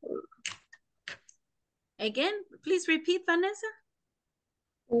negativo. Again, please repeat, Vanessa.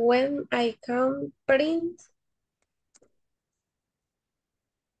 When I can print,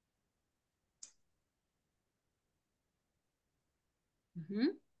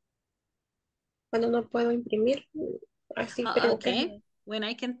 Cuando no puedo imprimir, así, pero Okay, when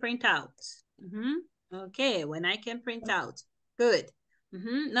I can print out. Okay, when I can print out. Good.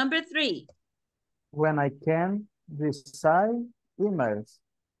 Number 3. When I can receive emails.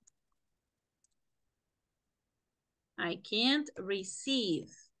 I can't receive.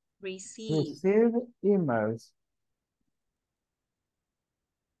 Receive emails.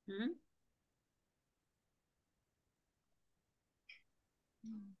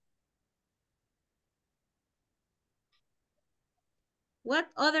 What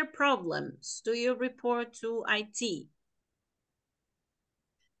other problems do you report to IT?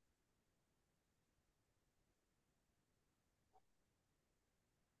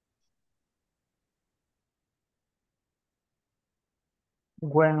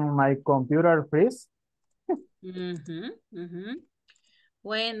 When my computer freezes.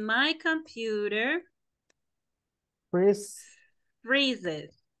 When my computer freezes.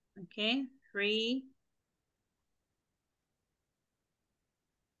 Okay, freezes.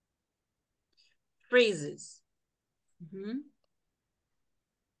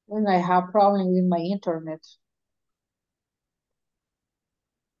 When I have problem with my internet.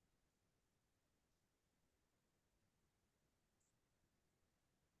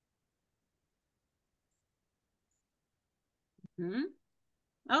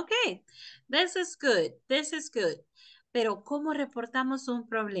 Okay, this is good. This is good. Pero ¿cómo reportamos un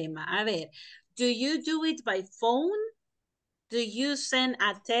problema? A ver, do you do it by phone? Do you send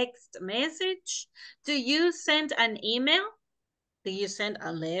a text message? Do you send an email? Do you send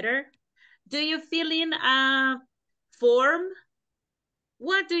a letter? Do you fill in a form?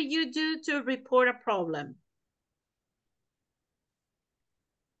 What do you do to report a problem?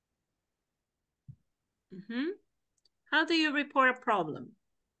 How do you report a problem?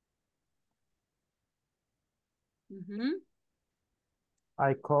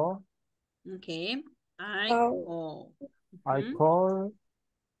 I call. Okay, I call. I call.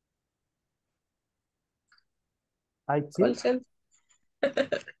 Call center.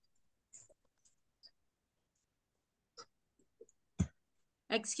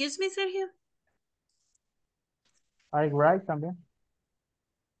 Excuse me, Sergio. I write también.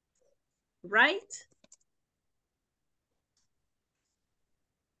 Right?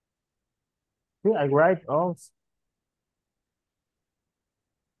 Sí, I write also.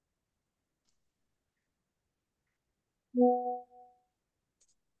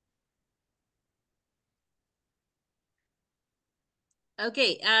 Ok,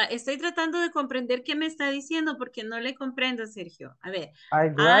 estoy tratando de comprender qué me está diciendo porque no le comprendo, Sergio. A ver, I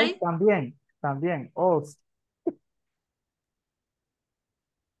write también, also.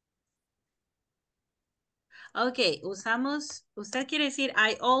 Ok, usamos, usted quiere decir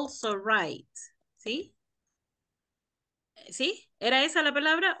I also write, ¿sí? ¿Sí? ¿Era esa la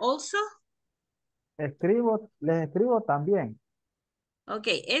palabra? Also. Les escribo también. Ok,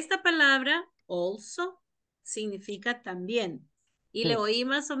 esta palabra also significa también. Y le Sí. oí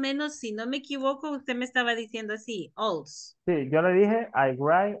más o menos, si no me equivoco, usted me estaba diciendo así, also. Sí, yo le dije I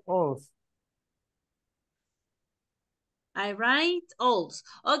write also. I write also.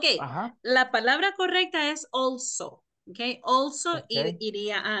 Ok, la palabra correcta es also. Ok, also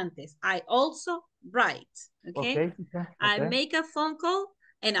iría antes. I also write. Ok, I make a phone call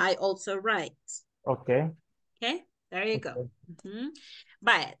and I also write. Ok. Ok, there you go.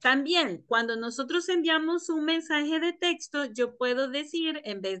 Vaya, también cuando nosotros enviamos un mensaje de texto, yo puedo decir,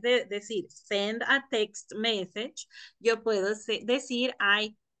 en vez de decir send a text message, yo puedo decir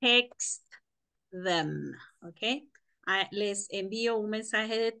I text them. Ok. Les envío un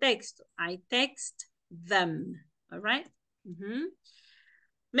mensaje de texto. I text them. All right.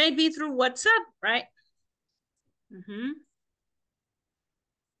 Maybe through WhatsApp, right?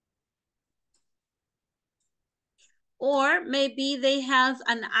 Or maybe they have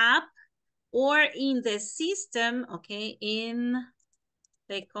an app or in the system, okay, in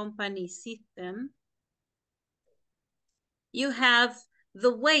the company system, you have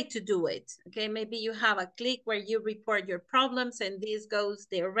the way to do it. Okay, maybe you have a click where you report your problems and this goes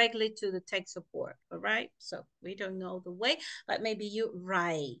directly to the tech support. All right, so we don't know the way, but maybe you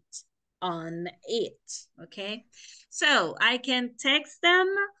write on it. Okay, so I can text them,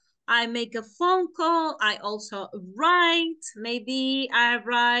 I make a phone call, I also write, maybe I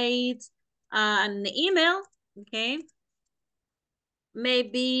write an email. Okay,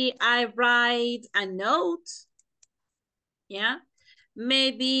 maybe I write a note. Yeah,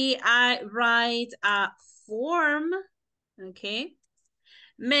 maybe I write a form, okay?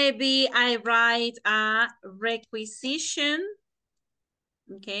 Maybe I write a requisition,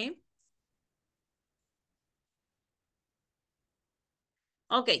 okay?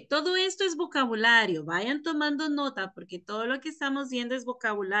 Ok, todo esto es vocabulario. Vayan tomando nota porque todo lo que estamos viendo es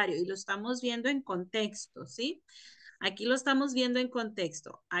vocabulario y lo estamos viendo en contexto, ¿sí? Aquí lo estamos viendo en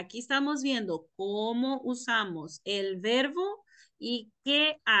contexto. Aquí estamos viendo cómo usamos el verbo y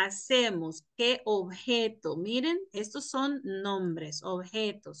qué hacemos, qué objeto. Miren, estos son nombres,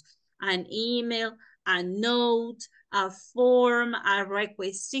 objetos. An email, a note, a form, a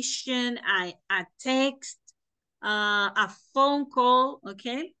requisition, a text, a phone call,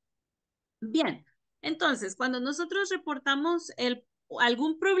 ¿ok? Bien, entonces, cuando nosotros reportamos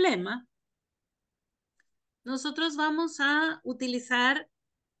algún problema, nosotros vamos a utilizar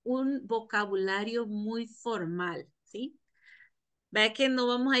un vocabulario muy formal, ¿sí? Ve que no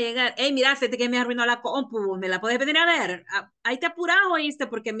vamos a llegar, hey, mira, fíjate que me arruinó la compu, ¿me la puedes venir a ver? Ah, ahí te apuras, oíste,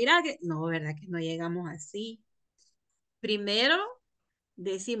 porque mira que... No, ¿verdad que no llegamos así? Primero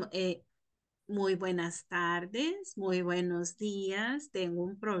decimos, muy buenas tardes, muy buenos días, tengo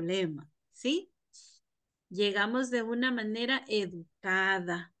un problema, ¿sí? Llegamos de una manera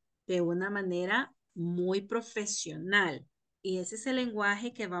educada, de una manera muy profesional. Y ese es el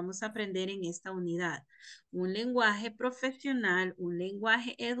lenguaje que vamos a aprender en esta unidad. Un lenguaje profesional, un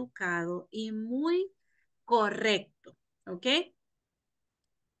lenguaje educado y muy correcto. ¿Ok?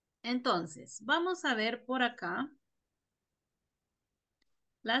 Entonces, vamos a ver por acá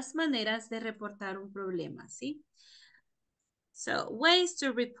las maneras de reportar un problema, ¿sí? So, ways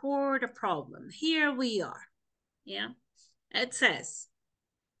to report a problem. Here we are. Yeah. It says,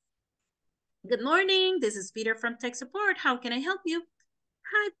 good morning, this is Peter from Tech Support. How can I help you?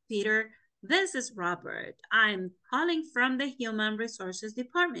 Hi, Peter. This is Robert. I'm calling from the Human Resources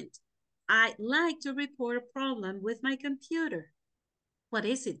Department. I'd like to report a problem with my computer. What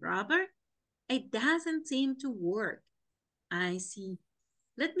is it, Robert? It doesn't seem to work. I see.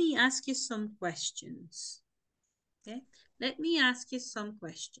 Let me ask you some questions. Okay, let me ask you some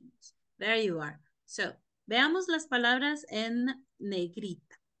questions. There you are. So, veamos las palabras en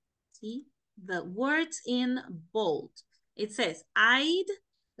negrita. See? The words in bold. It says, I'd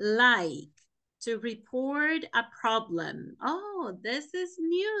like to report a problem. Oh, this is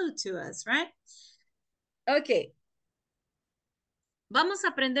new to us, right? Okay. Vamos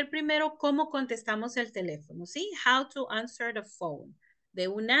a aprender primero cómo contestamos el teléfono, ¿sí? How to answer the phone. De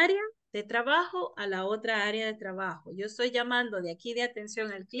un área de trabajo a la otra área de trabajo. Yo estoy llamando de aquí de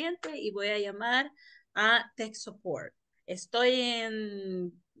atención al cliente y voy a llamar a Tech Support. Estoy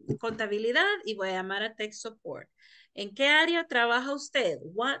en contabilidad y voy a llamar a Tech Support. ¿En qué área trabaja usted?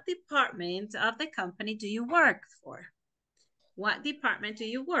 What department of the company do you work for? What department do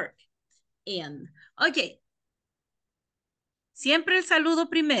you work in? Okay. Siempre el saludo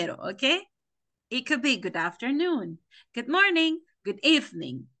primero, ¿ok? It could be good afternoon, good morning, good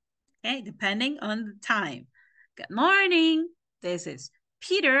evening, okay? Depending on the time. Good morning, this is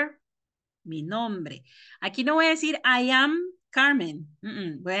Peter, mi nombre. Aquí no voy a decir I am Carmen,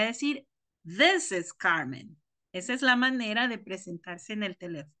 voy a decir this is Carmen. Esa es la manera de presentarse en el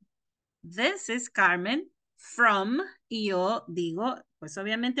teléfono. This is Carmen from, y yo digo, pues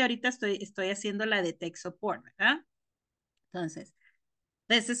obviamente ahorita estoy haciendo la de tech support, ¿verdad? Entonces,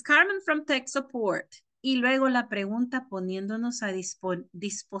 this is Carmen from Tech Support. Y luego la pregunta poniéndonos a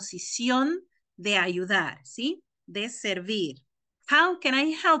disposición de ayudar, ¿sí? De servir. How can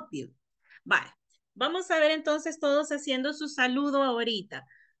I help you? Vale. Vamos a ver entonces todos haciendo su saludo ahorita.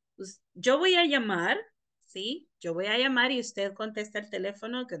 Pues, yo voy a llamar, ¿sí? Yo voy a llamar y usted contesta el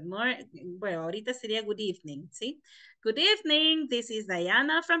teléfono. Good morning. Bueno, ahorita sería good evening, ¿sí? Good evening. This is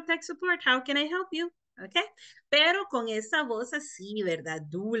Diana from Tech Support. How can I help you? ¿Ok? Pero con esa voz así, ¿verdad?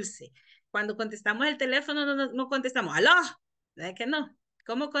 Dulce. Cuando contestamos el teléfono no contestamos, ¡aló! ¿Verdad que no?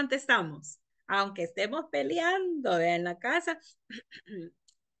 ¿Cómo contestamos? Aunque estemos peleando en la casa.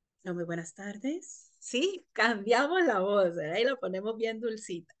 No, muy buenas tardes. Sí, cambiamos la voz, ¿verdad? Y la ponemos bien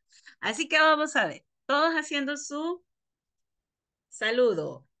dulcita. Así que vamos a ver. Todos haciendo su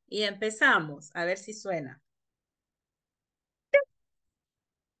saludo. Y empezamos. A ver si suena.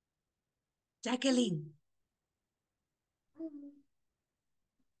 Jacqueline.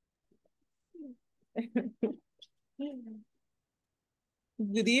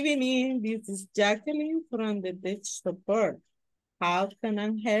 Good evening, this is Jacqueline from the Tech Support. How can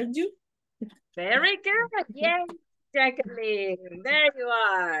I help you? Very good. Yes, Jacqueline. There you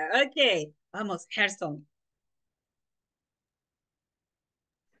are. Okay. Vamos, Gerson.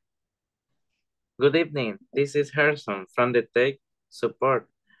 Good evening. This is Harrison from the Tech Support.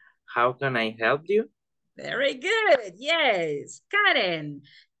 How can I help you? Very good. Yes. Karen.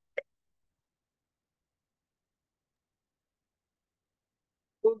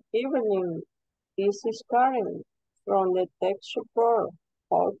 Good evening. This is Karen from the Tech Support.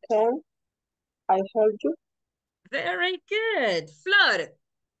 How can I help you? Very good. Flor.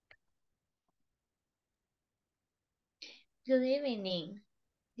 Good evening.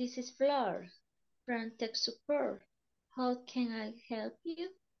 This is Flor from tech support. How can I help you?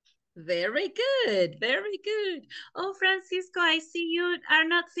 Very good. Very good. Oh, Francisco, I see you are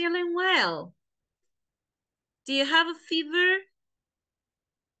not feeling well. Do you have a fever?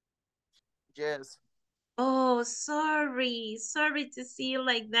 Yes. Oh, sorry. Sorry to see you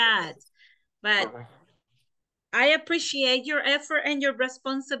like that. But I appreciate your effort and your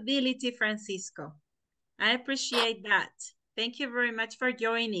responsibility, Francisco. I appreciate that. Thank you very much for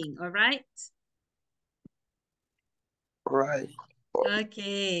joining, all right? Right.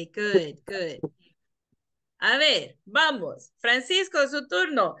 Okay, good, good. A ver, vamos. Francisco, su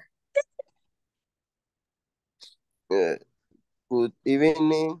turno. Good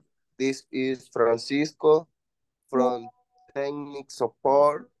evening. This is Francisco from Technic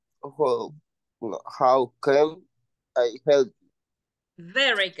Support. How can I help you?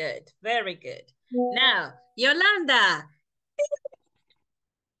 Very good, very good. Now, Yolanda.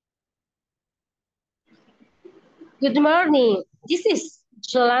 Good morning. This is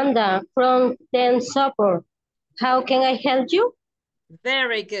Yolanda from Ten Support. How can I help you?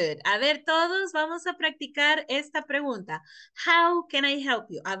 Very good. A ver, todos vamos a practicar esta pregunta. How can I help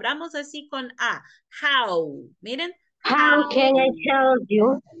you? Abramos así con A. How. Miren. How can I help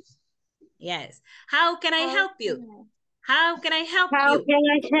you? Yes. How can I help you? How can I help How you? can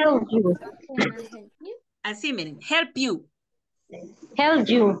I help you? How can I help you? Así, miren. Help you. Help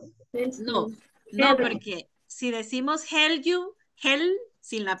you. No, no, porque si decimos help you, help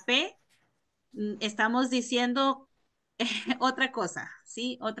sin la P, estamos diciendo otra cosa,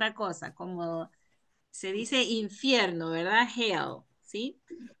 ¿sí? Otra cosa, como se dice infierno, ¿verdad? Hell, ¿sí?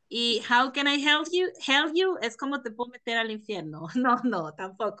 Y how can I help you? Help you es como te puedo meter al infierno. No, no,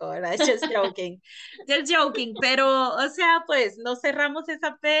 tampoco, ¿verdad? Just joking. Just joking. Pero, o sea, pues, no cerramos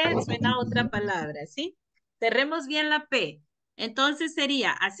esa P, suena otra palabra, ¿sí? Cerremos bien la P. Entonces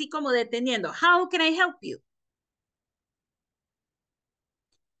sería así como deteniendo. How can I help you?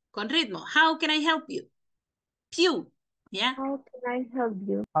 Con ritmo. How can I help you? Pew. ¿Ya? How can I help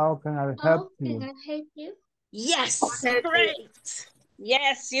you? How can I How help can you? I help you? Yes, great.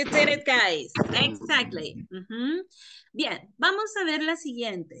 Yes, you did it, guys. Exactly. Bien, vamos a ver las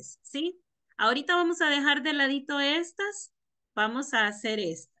siguientes, ¿sí? Ahorita vamos a dejar de ladito estas. Vamos a hacer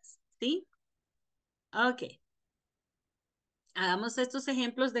estas, ¿sí? Ok. Hagamos estos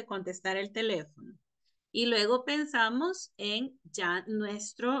ejemplos de contestar el teléfono. Y luego pensamos en ya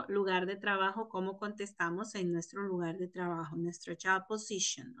nuestro lugar de trabajo, cómo contestamos en nuestro lugar de trabajo, nuestro job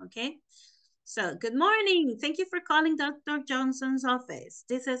position, ¿ok? So, good morning. Thank you for calling Dr. Johnson's office.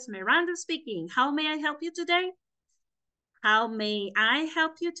 This is Miranda speaking. How may I help you today? How may I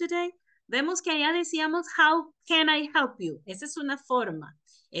help you today? Vemos que allá decíamos, how can I help you? Esa es una forma.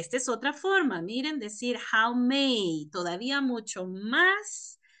 Esta es otra forma. Miren, decir how may. Todavía mucho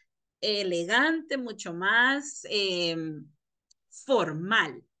más elegante, mucho más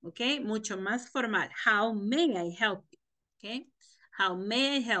formal. ¿Ok? Mucho más formal. How may I help you? ¿Ok? How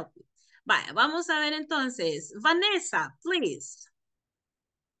may I help you? Vaya, vamos a ver entonces. Vanessa, please.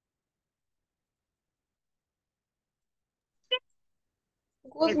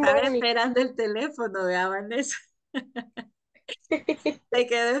 Good Estaba morning. esperando el teléfono, ¿verdad, Vanessa? Se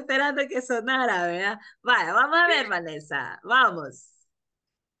quedó esperando que sonara, ¿verdad? Vaya, vamos a ver, Vanessa. Vamos.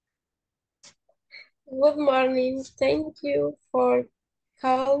 Good morning. Thank you for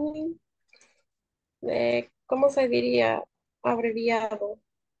calling. ¿Cómo se diría? Abreviado.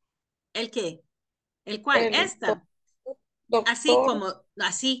 ¿El qué? ¿El cuál? El Esta. Así doctor. como,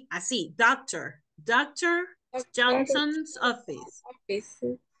 así. Doctor. Doctor Johnson's office.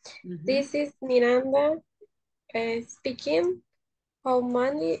 This is Miranda speaking. How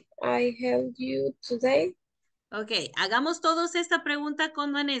may I help you today? Ok, hagamos todos esta pregunta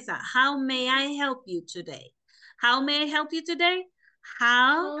con Vanessa. How may I help you today? How may I help you today?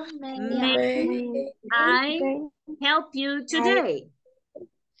 How may I help you today?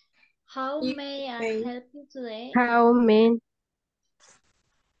 How may I help you today? How may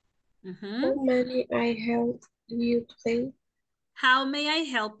How may I help you today? How may I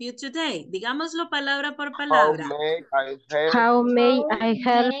help you today? Digámoslo palabra por How palabra. may I help? How may I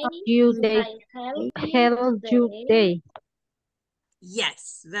help you today? Help you today.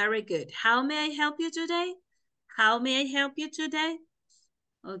 Yes, very good. How may I help you today? How may I help you today?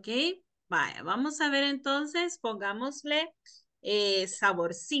 Ok, vaya, vamos a ver entonces, pongámosle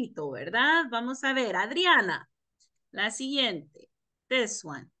saborcito, ¿verdad? Vamos a ver, Adriana, la siguiente. This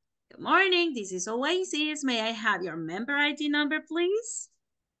one. Good morning, this is Oasis. May I have your member ID number, please?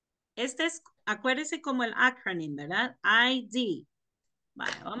 Este es, acuérdese como el acronym, ¿verdad? ID.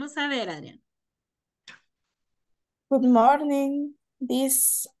 Vale, vamos a ver, Adrián. Good morning.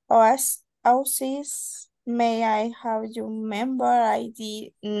 This Oasis. May I have your member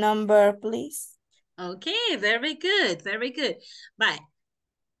ID number, please? Okay, very good, very good. Bye.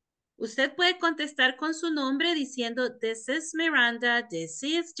 Usted puede contestar con su nombre diciendo, this is Miranda, this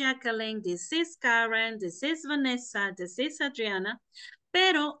is Jacqueline, this is Karen, this is Vanessa, this is Adriana.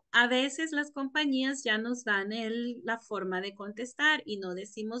 Pero a veces las compañías ya nos dan la forma de contestar y no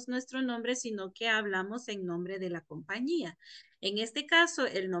decimos nuestro nombre, sino que hablamos en nombre de la compañía. En este caso,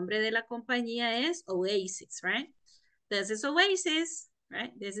 el nombre de la compañía es Oasis, right? This is Oasis,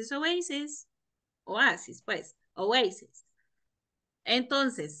 right? This is Oasis. Oasis, pues, Oasis.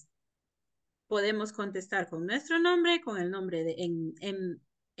 Entonces, podemos contestar con nuestro nombre, con el nombre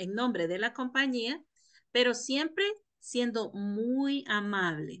en nombre de la compañía, pero siempre siendo muy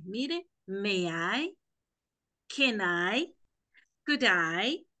amable. Mire, may I, can I, could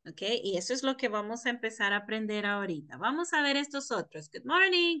I, ok, y eso es lo que vamos a empezar a aprender ahorita. Vamos a ver estos otros. Good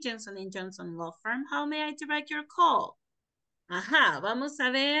morning, Johnson & Johnson Law Firm. How may I direct your call? Ajá, vamos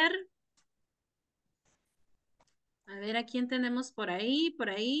a ver. A ver a quién tenemos por ahí, por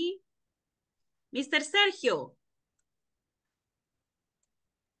ahí. Mr. Sergio.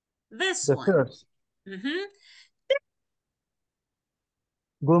 This The one. first.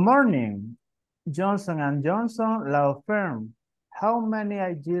 Good morning. Johnson & Johnson Law Firm. How many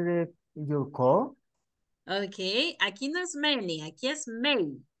I direct your call? Ok, aquí no es many, aquí es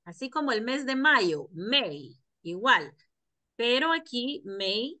May. Así como el mes de mayo, May, igual. Pero aquí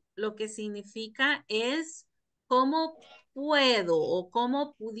May lo que significa es cómo puedo o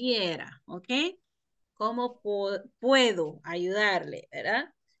cómo pudiera, ¿ok? ¿Cómo puedo ayudarle,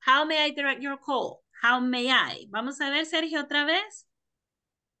 verdad? How may I direct your call? How may I? Vamos a ver, Sergio, otra vez.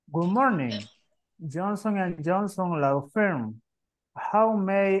 Good morning. Johnson & Johnson Law Firm. How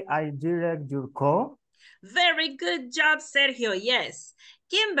may I direct your call? Very good job, Sergio. Yes.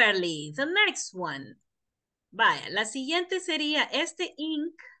 Kimberly, the next one. Vaya, la siguiente sería este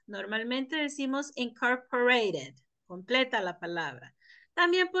Inc. Normalmente decimos incorporated. Completa la palabra.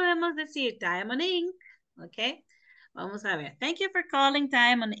 También podemos decir Diamond Inc. Ok. Vamos a ver. Thank you for calling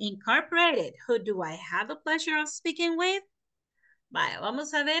Diamond Incorporated. Who do I have the pleasure of speaking with? Vaya,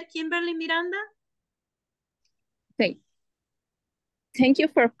 vamos a ver, Kimberly Miranda. Okay. Thank you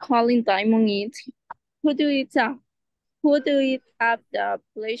for calling Diamond Inc. Who do you have the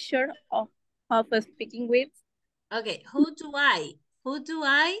pleasure of speaking with? Okay, who do I have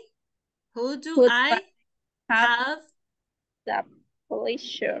have the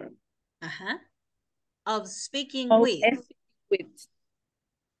pleasure of speaking of with?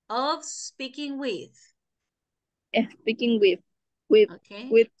 speaking with? Okay.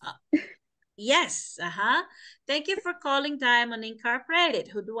 With. Yes. Thank you for calling Diamond Incorporated.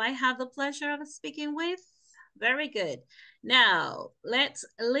 Who do I have the pleasure of speaking with? Very good. Now, let's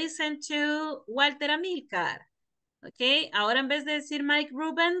listen to Walter Amilcar. Ok, ahora en vez de decir Mike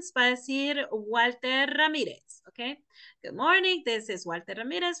Rubens, va a decir Walter Ramírez. Ok, good morning. This is Walter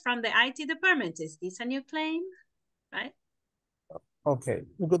Ramírez from the IT department. Is this a new claim? Right? Okay,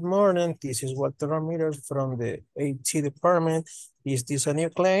 good morning. This is Walter Ramirez from the IT department. Is this a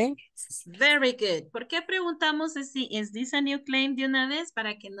new claim? Very good. ¿Por qué preguntamos si is this a new claim de una vez?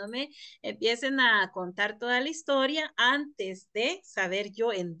 Para que no me empiecen a contar toda la historia antes de saber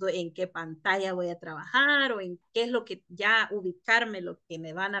yo en qué pantalla voy a trabajar o en qué es lo que ya ubicarme, lo que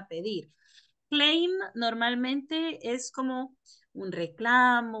me van a pedir. Claim normalmente es como un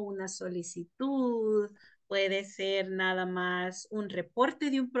reclamo, una solicitud, puede ser nada más un reporte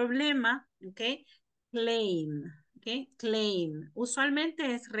de un problema, ¿ok? Claim, ¿ok? Claim.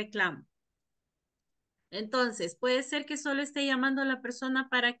 Usualmente es reclamo. Entonces, puede ser que solo esté llamando a la persona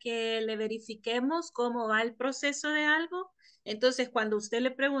para que le verifiquemos cómo va el proceso de algo. Entonces, cuando usted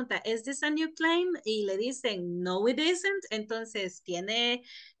le pregunta, ¿is this a new claim? Y le dicen, no, it isn't. Entonces,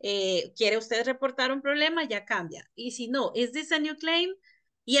 ¿quiere usted reportar un problema? Ya cambia. Y si no, ¿is this a new claim?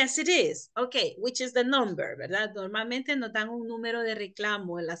 Yes, it is. Okay, which is the number, ¿verdad? Normalmente nos dan un número de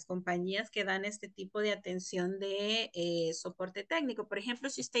reclamo en las compañías que dan este tipo de atención de soporte técnico. Por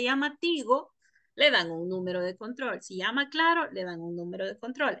ejemplo, si usted llama Tigo, le dan un número de control. Si llama Claro, le dan un número de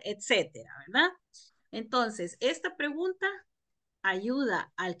control, etcétera, ¿verdad? Entonces, esta pregunta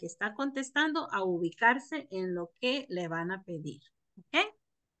ayuda al que está contestando a ubicarse en lo que le van a pedir. ¿Ok?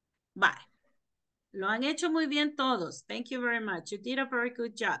 Bye. Lo han hecho muy bien todos. Thank you very much. You did a very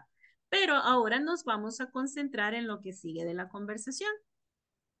good job. Pero ahora nos vamos a concentrar en lo que sigue de la conversación.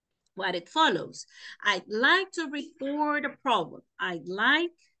 What it follows. I'd like to report a problem. I'd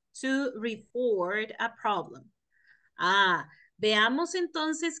like to report a problem. Ah, veamos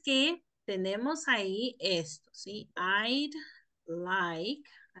entonces que tenemos ahí esto, ¿sí? I'd like,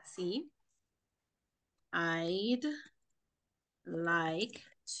 así. I'd like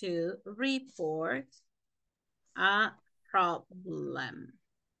to report a problem.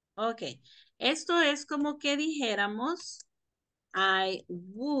 Ok, esto es como que dijéramos, I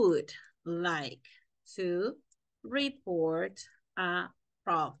would like to report a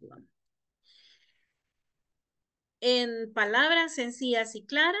problem. En palabras sencillas y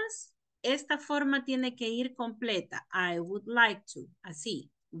claras, esta forma tiene que ir completa. I would like to, así.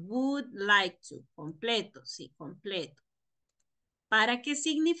 Would like to, completo, sí, completo. Para que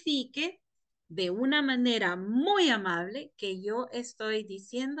signifique de una manera muy amable que yo estoy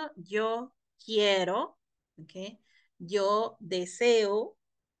diciendo, yo quiero, ¿ok? Yo deseo,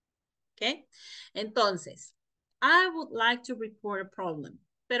 ¿ok? Entonces, I would like to report a problem,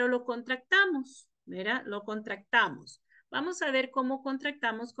 pero lo contractamos, mira, lo contractamos. Vamos a ver cómo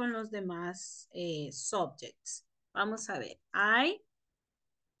contractamos con los demás subjects. Vamos a ver, I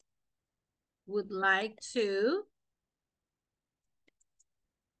would like to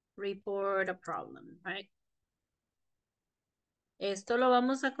report a problem, right? Esto lo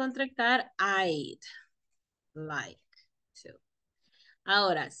vamos a contractar I'd like to.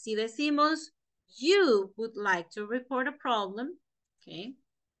 Ahora, si decimos you would like to report a problem, okay.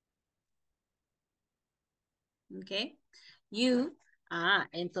 Okay. You,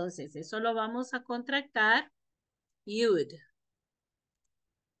 entonces eso lo vamos a contractar you'd.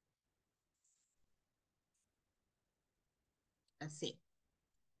 Así.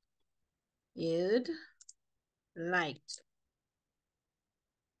 You'd like to.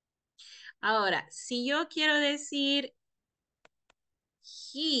 Ahora, si yo quiero decir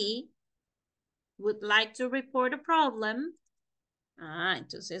he would like to report a problem,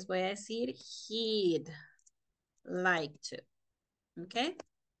 entonces voy a decir he'd like to. ¿Ok?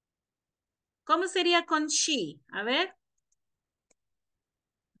 ¿Cómo sería con she? A ver.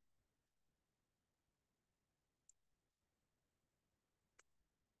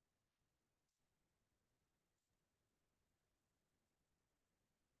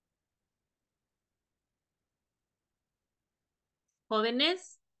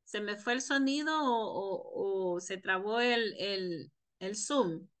 Jóvenes, ¿se me fue el sonido o se trabó el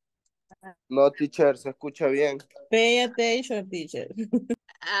Zoom? No, teacher, se escucha bien. Pay attention, teacher.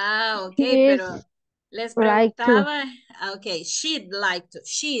 Ok, She's pero les like to. preguntaba, ok, she'd like to,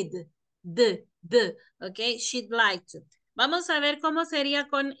 ok, she'd like to. Vamos a ver cómo sería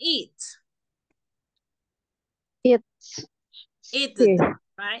con it. It's It, she.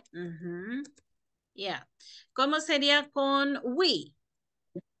 right? Yeah. ¿Cómo sería con we?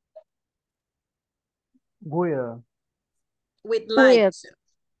 Will. With like With,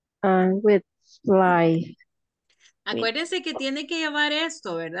 to. with like. Acuérdense que tiene que llevar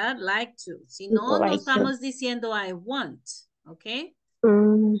esto, ¿verdad? Like to. Si no, no Like to. estamos diciendo I want, ¿ok?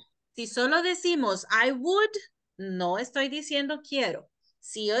 Si solo decimos I would, no estoy diciendo quiero.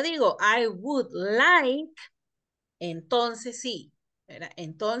 Si yo digo I would like, entonces sí, ¿verdad?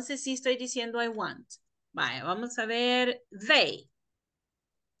 Entonces sí estoy diciendo I want. Vaya, vamos a ver they.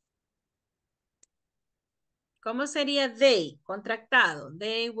 ¿Cómo sería they? Contractado.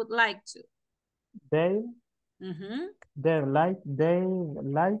 They would like to. They. They like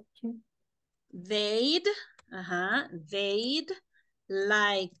to. They'd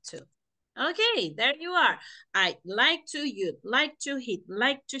like to. Okay, there you are. I'd like to, you'd like to, he'd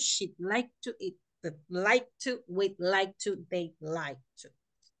like to, she'd like to, it like to, we'd like to, they'd like to.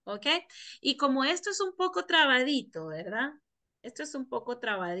 Okay, y como esto es un poco trabadito, ¿verdad? Esto es un poco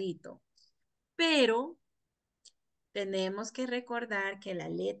trabadito, pero tenemos que recordar que la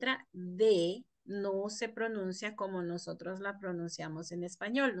letra D no se pronuncia como nosotros la pronunciamos en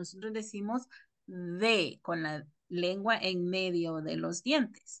español. Nosotros decimos D con la lengua en medio de los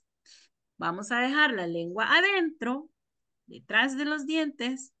dientes. Vamos a dejar la lengua adentro, detrás de los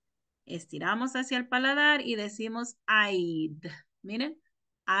dientes. Estiramos hacia el paladar y decimos I'd. Miren,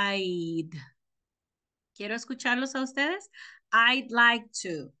 I'd. Quiero escucharlos a ustedes. I'd like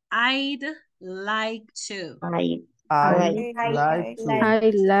to. I'd like to. I I like to.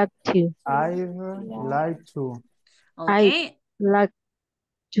 I like to. I like to. Okay. I like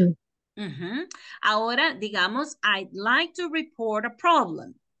to. Ahora, digamos, I'd like to report a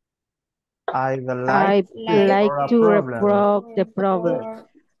problem. I'd I like to report the problem.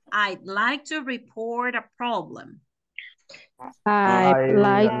 I'd like to report a problem. I'd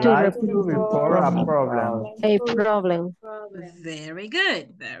like to report a problem. a problem. Very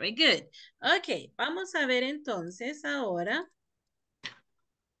good, very good. Ok, vamos a ver entonces ahora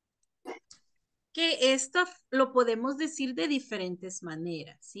que esto lo podemos decir de diferentes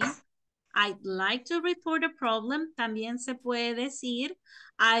maneras, ¿sí? I'd like to report a problem. También se puede decir,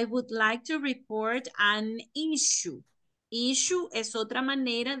 I would like to report an issue. Issue es otra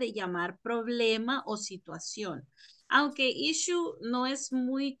manera de llamar problema o situación. Aunque issue no es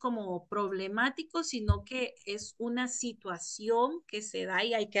muy como problemático, sino que es una situación que se da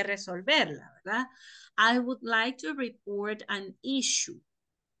y hay que resolverla, ¿verdad? I would like to report an issue.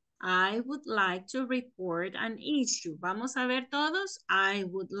 I would like to report an issue. Vamos a ver todos. I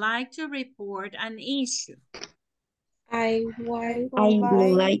would like to report an issue. I I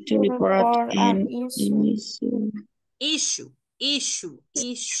would like to report report an an issue. issue. Issue, issue,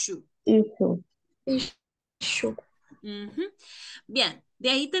 issue. Issue. Ujú. Bien, de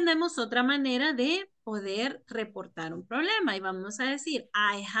ahí tenemos otra manera de poder reportar un problema y vamos a decir,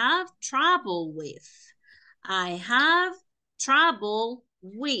 I have trouble with. I have trouble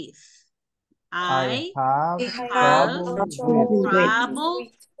with. I I have have trouble with.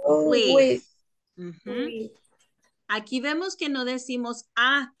 trouble with. Ujú. Aquí vemos que no decimos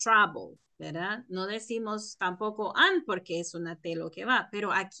a trouble, ¿verdad? No decimos tampoco an porque es una T lo que va,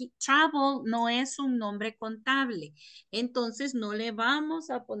 pero aquí trouble no es un nombre contable. Entonces no le vamos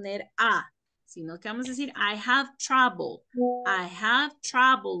a poner a, sino que vamos a decir I have trouble. I have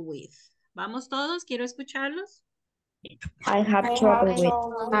trouble with. ¿Vamos todos? Quiero escucharlos. I have I trouble have with.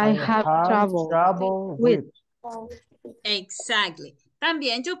 trouble. I have trouble with. Exactly.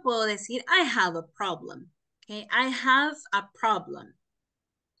 También yo puedo decir I have a problem. Okay? I have a problem.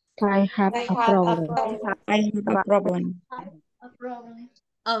 I have I a have a problem. problem. I have a problem. A problem.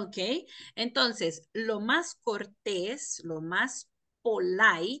 Ok, entonces lo más cortés, lo más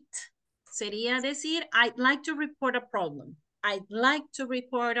polite sería decir I'd like to report a problem. I'd like to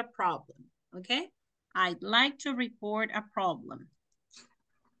report a problem. Ok, I'd like to report a problem.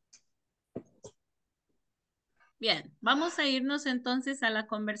 Bien, vamos a irnos entonces a la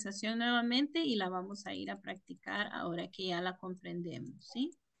conversación nuevamente y la vamos a ir a practicar ahora que ya la comprendemos,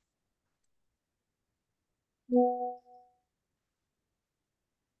 ¿sí?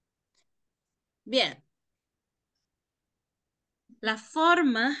 Bien. La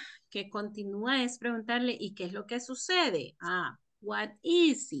forma que continúa es preguntarle, ¿y qué es lo que sucede? Ah, what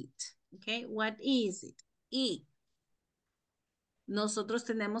is it? Okay, what is it? Y nosotros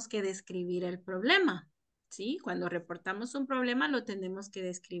tenemos que describir el problema, ¿sí? Cuando reportamos un problema lo tenemos que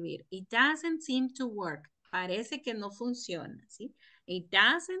describir. It doesn't seem to work. Parece que no funciona, ¿sí? It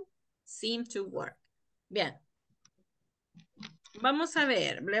doesn't seem to work. Bien. Vamos a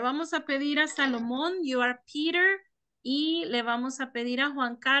ver, le vamos a pedir a Salomón, you are Peter, y le vamos a pedir a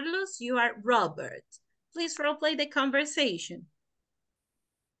Juan Carlos, you are Robert. Please role play the conversation.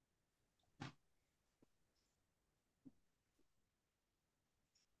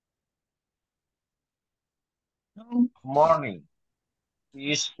 Morning.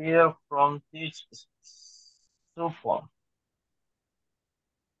 Is here from this phone.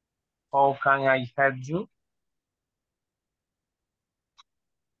 How can I help you?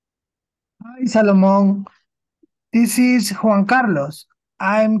 Hi, Salomon. This is Juan Carlos.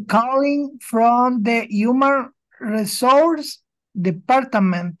 I'm calling from the Human Resource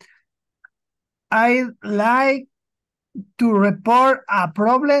Department. I'd like to report a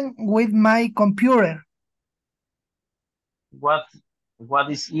problem with my computer. What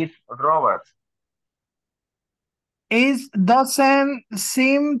is it, Robert? It doesn't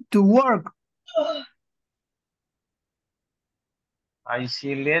seem to work. I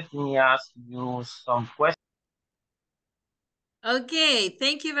see. Let me ask you some questions. Okay,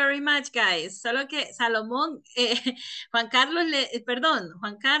 thank you very much, guys. Solo que Salomón, Juan Carlos, perdón,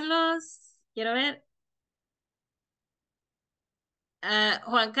 Juan Carlos, quiero ver.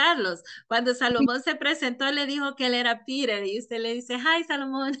 Juan Carlos, cuando Salomón se presentó, le dijo que él era Peter y usted le dice, hi,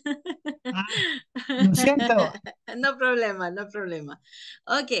 Salomón. Lo siento. No problema, no problema.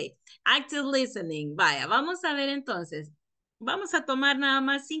 Ok, active listening. Vaya, vamos a ver entonces. Vamos a tomar nada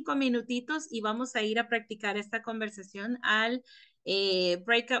más 5 minutitos y vamos a ir a practicar esta conversación al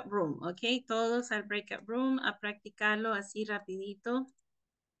breakout room, ok. Todos al breakout room a practicarlo así rapidito.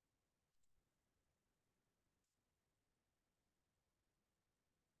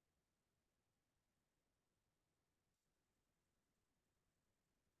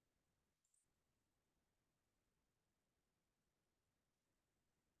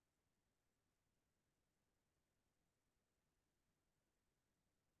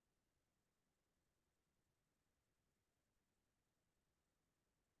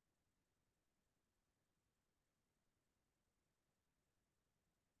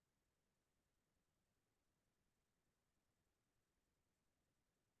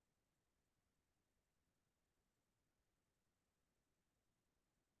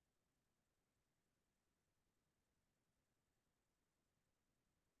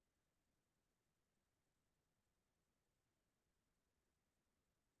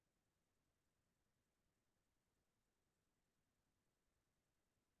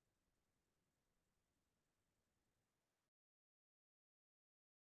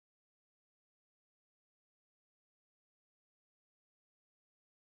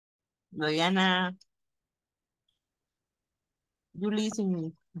 Diana, you listen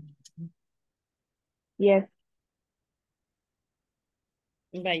me. Yes.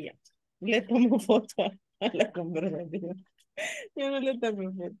 Vaya, le tomo foto a la conversación. Yo no le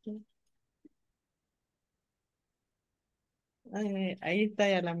tomo foto. Ahí está,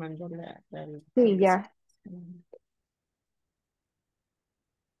 ya la mandó la Sí, ya.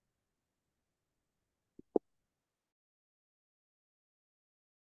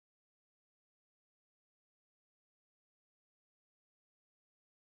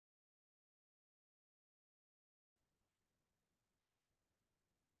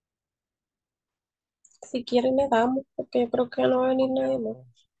 Si quieren le damos, porque yo creo que no va a venir nadie más.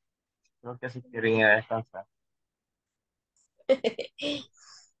 Creo que si quieren ir a descansar.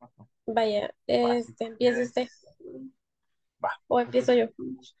 Vaya, Va, si empieza quieres. usted. Va. O empiezo yo.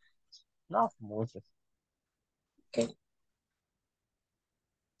 No, muchos. Ok.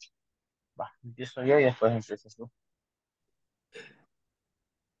 Va, empiezo yo y después empiezas tú.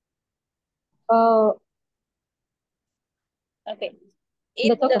 Oh, Okay.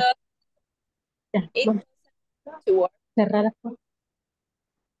 le It toca. does Ya, it bueno, to work. cerrar la puerta.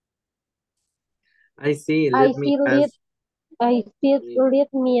 I see. I Let me see, ask. let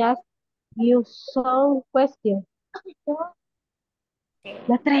me ask you some questions.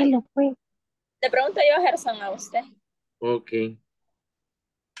 Ya tráelo, pues. Le pregunto yo, Gerson, a usted. Okay.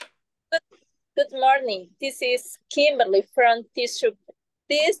 Good morning. This is Kimberly from Teach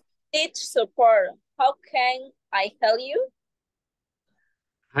Support. How can I help you?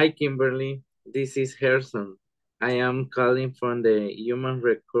 Hi, Kimberly. This is Harrison. I am calling from the Human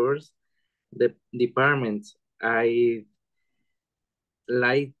Resource Department. I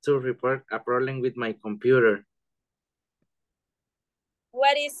like to report a problem with my computer.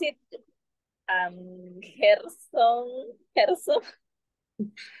 What is it, Gerson?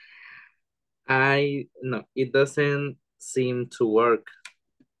 No, it doesn't seem to work.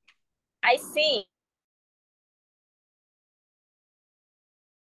 I see.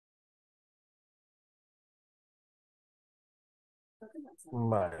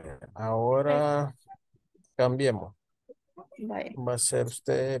 Vale, ahora cambiemos. Vaya. Va a ser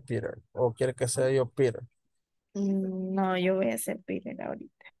usted Peter. ¿O quiere que sea yo Peter? No, yo voy a hacer Peter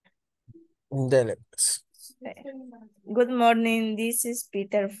ahorita. Dele, pues. Good morning, this is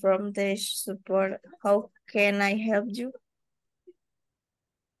Peter from the support. How can I help you?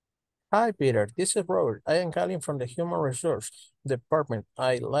 Hi, Peter. This is Robert. I am calling from the Human Resource Department.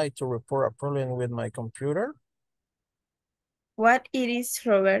 I'd like to report a problem with my computer. What it is,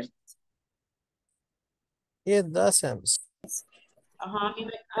 Robert? It doesn't. Ajá,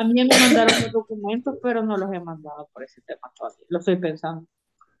 a mí me mandaron los documentos, pero no los he mandado por ese tema todavía. Lo estoy pensando.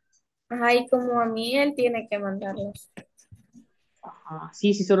 Ay, como a mí él tiene que mandarlos. Ajá,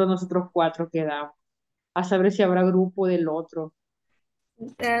 sí, sí, solo nosotros 4 quedamos. A saber si habrá grupo del otro.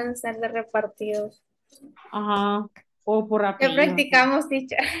 Deben ser de repartidos. Ajá, o por Ya apellido. practicamos,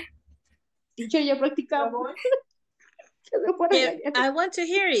 teacher. Teacher, ya practicamos. Yeah, I want to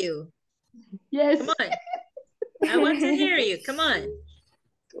hear you. Yes. Come on. I want to hear you. Come on.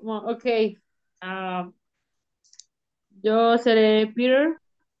 Come on, okay. Yo seré Peter.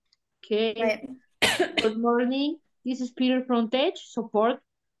 Okay. Good morning. This is Peter from Tech Support.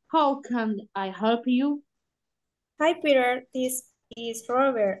 How can I help you? Hi, Peter. This is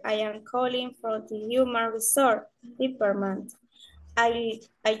Robert. I am calling from the Human Resource Department. I'd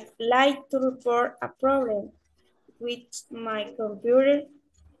like to report a problem with my computer.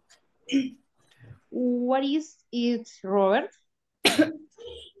 What is it, Robert?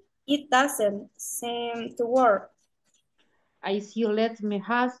 It doesn't seem to work. I see. Let me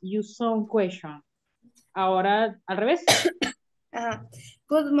ask you some question. Ahora, al revés.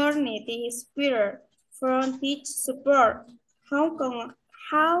 Good morning. This is Peter from Teach Support. How can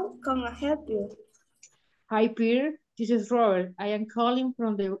I help you? Hi, Peter. This is Robert. I am calling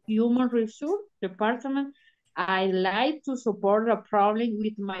from the Human Resource Department. I like to support a problem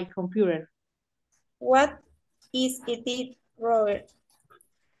with my computer. What is it, Robert?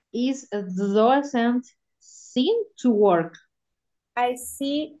 It doesn't seem to work. I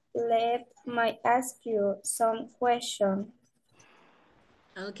see. Let me ask you some question.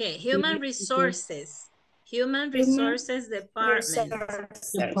 Okay, Human Resources. Human Resources Department.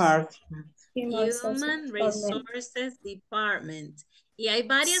 Human Resources Department. Y hay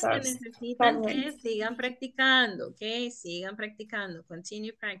varias que necesitan que sigan practicando, okay? Sigan practicando.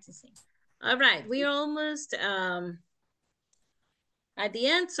 Continue practicing. All right, we're almost at the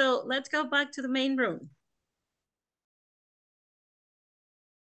end, so let's go back to the main room.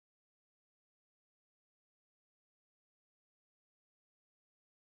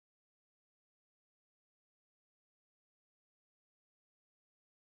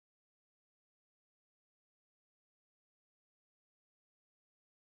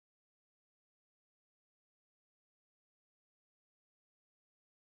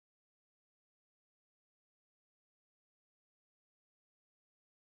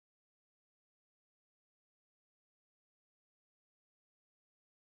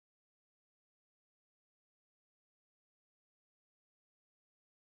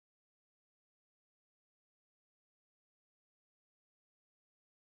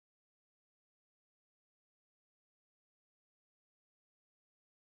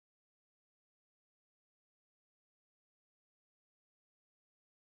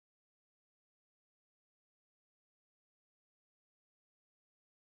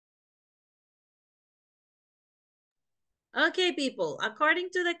 Okay, people, according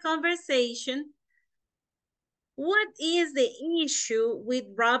to the conversation, what is the issue with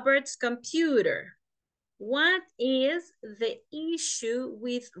Robert's computer? What is the issue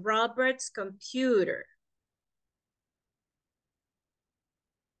with Robert's computer?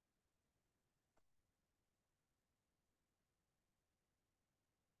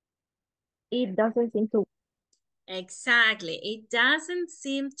 It doesn't seem to. Exactly. It doesn't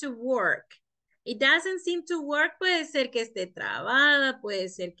seem to work. It doesn't seem to work puede ser que esté trabada, puede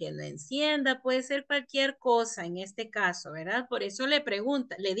ser que no encienda, puede ser cualquier cosa en este caso, ¿verdad? Por eso le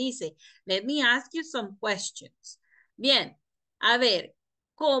pregunta, le dice, let me ask you some questions. Bien, a ver,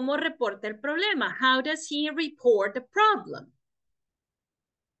 ¿cómo reporta el problema? How does he report the problem?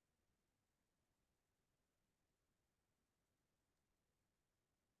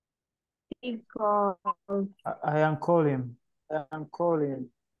 I am calling. I am calling.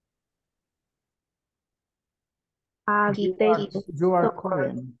 You are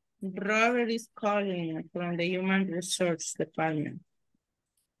calling. Robert is calling from the Human Resource Department.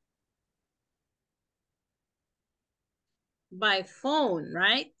 By phone,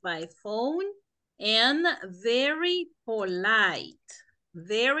 right? By phone and very polite.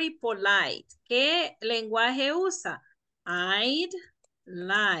 Very polite. ¿Qué lenguaje usa? I'd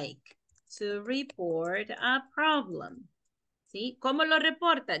like to report a problem. ¿Sí? ¿Cómo lo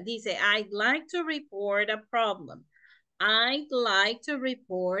reporta? Dice, I'd like to report a problem. I'd like to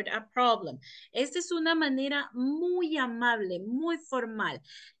report a problem. Esta es una manera muy amable, muy formal.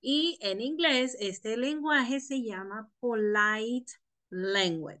 Y en inglés, este lenguaje se llama polite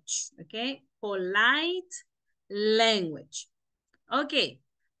language. ¿Ok? Polite language. Ok.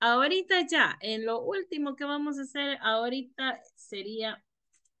 Ahorita ya, en lo último que vamos a hacer ahorita sería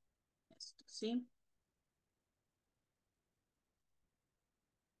esto, ¿sí?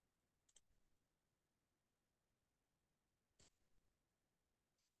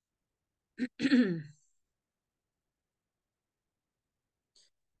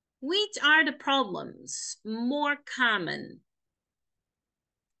 Which are the problems more common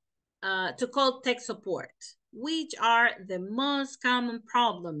to call tech support? Which are the most common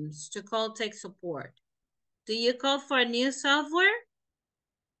problems to call tech support? Do you call for new software?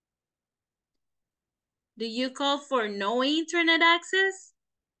 Do you call for no internet access?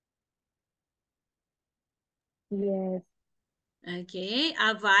 Yes. Okay,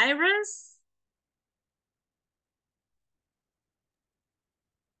 a virus?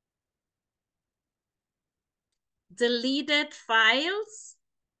 Deleted files?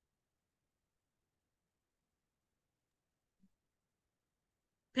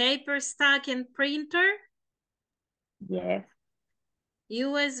 Paper stock and printer? Yes.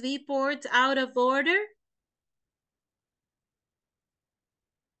 USB ports out of order?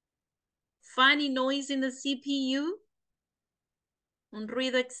 Funny noise in the CPU? Un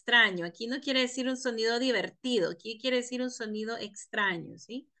ruido extraño. Aquí no quiere decir un sonido divertido. Aquí quiere decir un sonido extraño,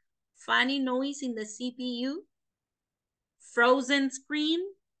 ¿sí? Funny noise in the CPU. Frozen screen.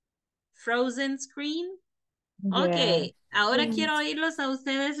 Frozen screen. Ok, ahora quiero oírlos a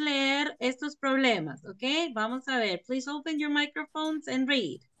ustedes leer estos problemas, ¿ok? Vamos a ver. Please open your microphones and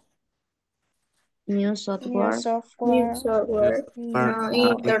read. New software. New software. No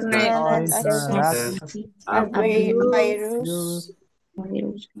internet access. A virus.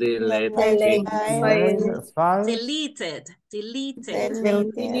 Deleted Files. Deleted. Deleted.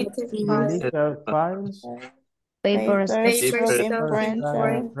 Deleted files. Files. Paper Paper stock and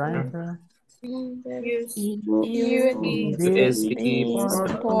Printer. printer. USB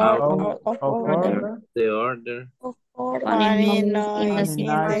Port out of order. the order funny noise in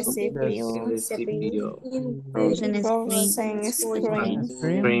the in the CPU. frozen screen.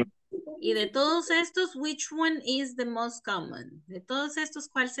 Screen. Y de todos estos, which one is the most common? De todos estos,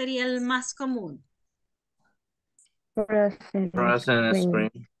 ¿cuál sería el más común? Frozen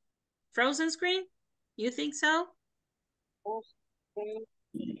screen. Frozen screen? You think so?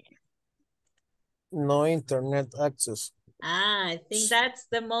 No internet access. Ah, I think that's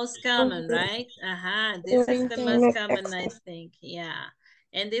the most common, right? This is the most common, I think. Yeah.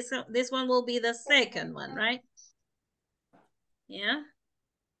 And this one will be the second one, right? Yeah.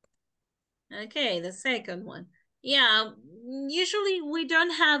 Okay, the second one. Yeah, usually we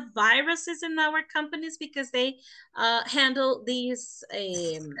don't have viruses in our companies because they handle these,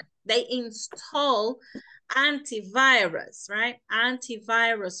 they install antivirus, right?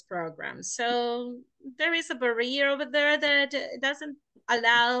 Antivirus programs. So there is a barrier over there that doesn't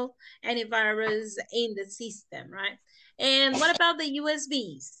allow any virus in the system, right? And what about the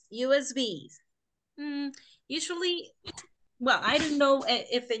USBs? Usually, well, I don't know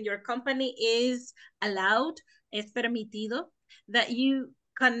if in your company is allowed es permitido that you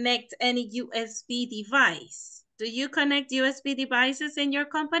connect any USB device. Do you connect USB devices in your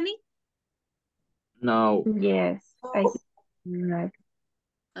company? No. Yes, I right.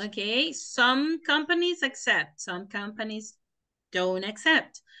 Okay, some companies accept, some companies don't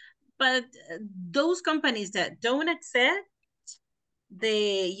accept. But those companies that don't accept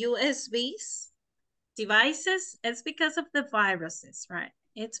the USBs devices, it's because of the viruses, right?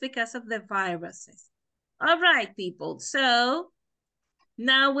 It's because of the viruses. All right, people. So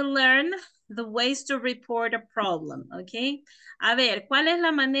now we'll learn the ways to report a problem, okay? A ver, ¿cuál es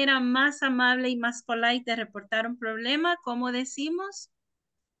la manera más amable y más polite de reportar un problema? ¿Cómo decimos?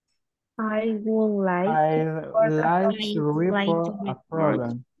 I would like I to report a like problem. to report a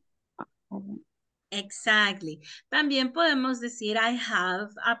problem. Exactly. También podemos decir I have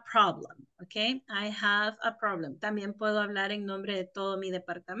a problem, ¿ok? I have a problem. También puedo hablar en nombre de todo mi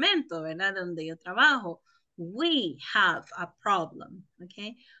departamento, ¿verdad? Donde yo trabajo. We have a problem,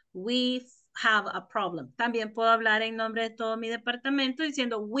 ¿ok? We have a problem. También puedo hablar en nombre de todo mi departamento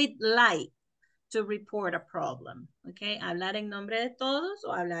diciendo we'd like to report a problem, ¿ok? Hablar en nombre de todos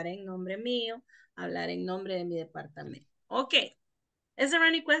o hablar en nombre mío, hablar en nombre de mi departamento. Ok. Is there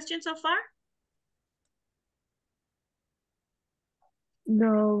any questions so far?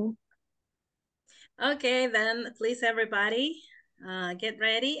 No. Okay, then please everybody, get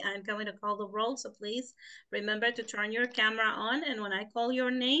ready. I'm going to call the roll, so please remember to turn your camera on, and when I call your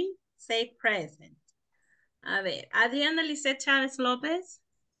name, say present. A ver, Adriana Lisette Chávez López.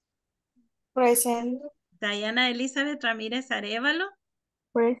 Present. Diana Elizabeth Ramírez Arevalo.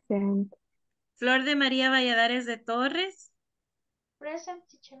 Present. Flor de María Valladares de Torres. Present,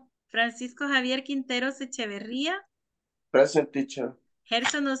 teacher. Francisco Javier Quinteros Echeverría. Present, teacher.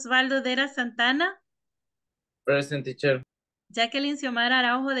 Gerson Osvaldo Dera Santana. Present, teacher. Jacqueline Xiomara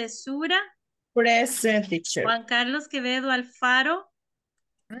Araujo de Sura. Present, teacher. Juan Carlos Quevedo Alfaro.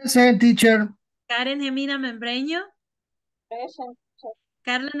 Present, teacher. Karen Gemina Membreño. Present.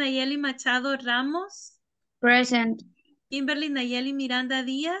 Carla Nayeli Machado Ramos. Present. Kimberly Nayeli Miranda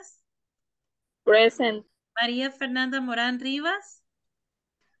Díaz. Present. María Fernanda Morán Rivas.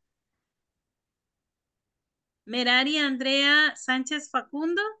 Merari Andrea Sánchez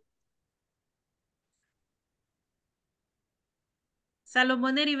Facundo.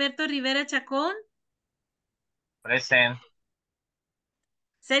 Salomón Heriberto Rivera Chacón. Present.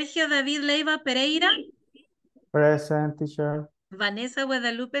 Sergio David Leiva Pereira. Present, teacher. Vanessa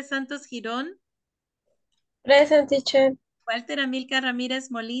Guadalupe Santos Girón. Present, teacher. Walter Amilcar Ramírez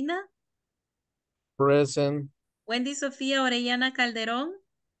Molina. Present. Wendy Sofía Orellana Calderón.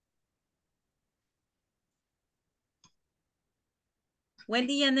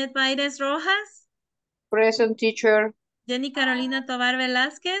 Wendy Janet Baires Rojas. Present, teacher. Jenny Carolina Tobar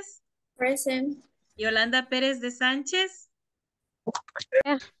Velázquez. Present. Yolanda Pérez de Sánchez.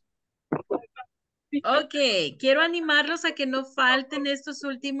 Ok, quiero animarlos a que no falten estos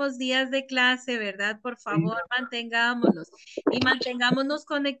últimos días de clase, ¿verdad? Por favor, mantengámonos y mantengámonos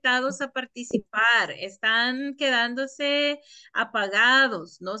conectados a participar. Están quedándose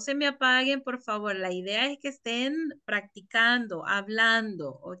apagados. No se me apaguen, por favor. La idea es que estén practicando,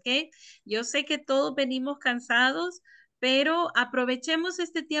 hablando, ¿ok? Yo sé que todos venimos cansados, pero aprovechemos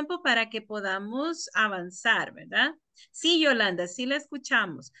este tiempo para que podamos avanzar, ¿verdad? Sí, Yolanda, sí la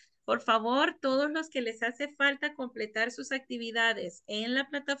escuchamos. Por favor, todos los que les hace falta completar sus actividades en la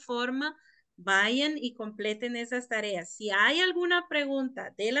plataforma, vayan y completen esas tareas. Si hay alguna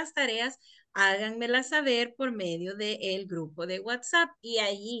pregunta de las tareas, háganmela saber por medio del grupo de WhatsApp. Y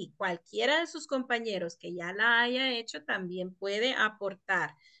allí cualquiera de sus compañeros que ya la haya hecho también puede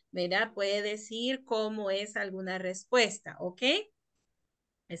aportar, ¿verdad? Puede decir cómo es alguna respuesta, ¿ok?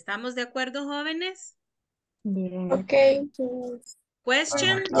 ¿Estamos de acuerdo, jóvenes? Yes. Okay.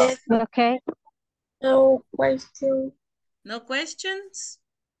 Questions? Yes. Okay. No question. No questions?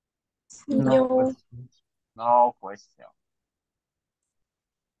 No No. questions. No question.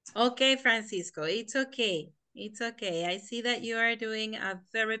 Okay, Francisco, it's okay. It's okay. I see that you are doing a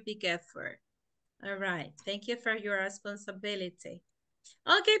very big effort. All right. Thank you for your responsibility.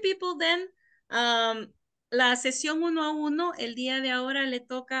 Okay, people, then. La sesión 1 a 1, el día de ahora le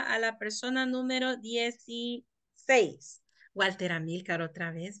toca a la persona número 16. Walter Amilcar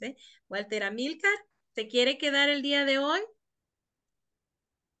otra vez, ¿ve? Walter Amilcar, ¿se quiere quedar el día de hoy?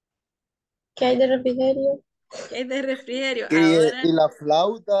 ¿Qué hay de refrigerio? ¿Qué hay de refrigerio? ¿Y Ahora, la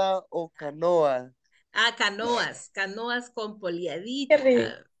flauta o canoa? canoas, canoas con Qué poliadita rico.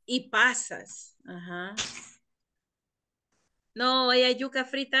 y pasas. Ajá. No, hay yuca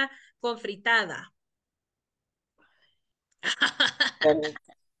frita con fritada. Qué rico.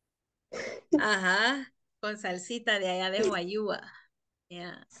 Ajá. Con salsita de allá de Guayúa.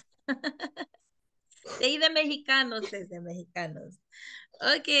 Yeah. De ahí de mexicanos, desde mexicanos.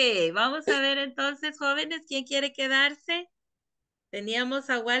 Ok, vamos a ver entonces, jóvenes, ¿quién quiere quedarse? Teníamos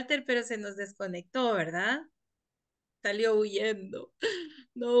a Walter, pero se nos desconectó, ¿verdad? Salió huyendo.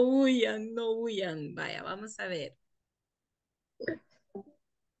 No huyan, no huyan. Vaya, vamos a ver.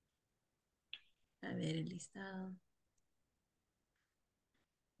 A ver el listado.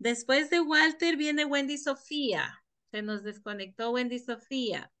 Después de Walter viene Wendy Sofía. Se nos desconectó Wendy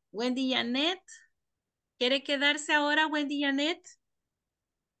Sofía. Wendy Janet. ¿Quiere quedarse ahora Wendy Janet?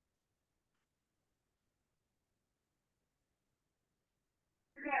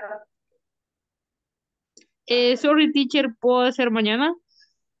 Sorry, teacher, ¿puedo hacer mañana?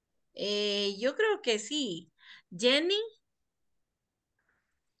 Yo creo que sí. Jenny,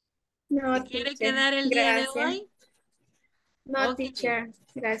 No, ¿se quiere teacher. quedar el día de Gracias. hoy? No, Ok. teacher. Muy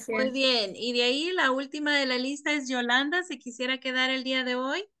Gracias. bien. Y de ahí la última de la lista es Yolanda. ¿Se quisiera quedar el día de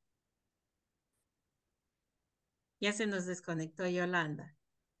hoy? Ya se nos desconectó Yolanda.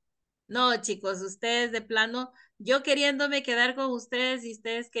 No, chicos, ustedes de plano, yo queriéndome quedar con ustedes y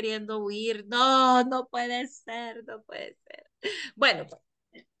ustedes queriendo huir. No, no puede ser, no puede ser. Bueno,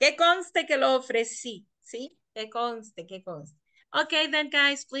 pues, que conste que lo ofrecí, ¿sí? Que conste, que conste. Okay, then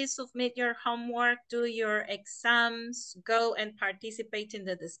guys, please submit your homework, do your exams, go and participate in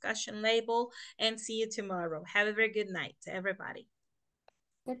the discussion label, and see you tomorrow. Have a very good night to everybody.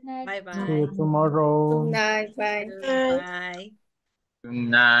 Good night. Bye-bye. See you tomorrow. Good night. Bye. Bye. Good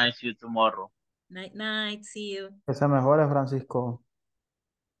night, see you tomorrow. Night, night. See you. Que se mejore, Francisco.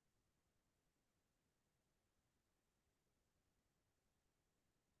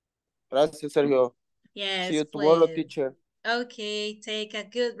 Gracias, Sergio. See Yes, you tomorrow, please. teacher. Okay, take a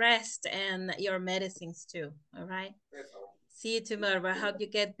good rest and your medicines too. All right. See you tomorrow. I hope you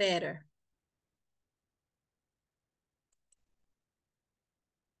get better.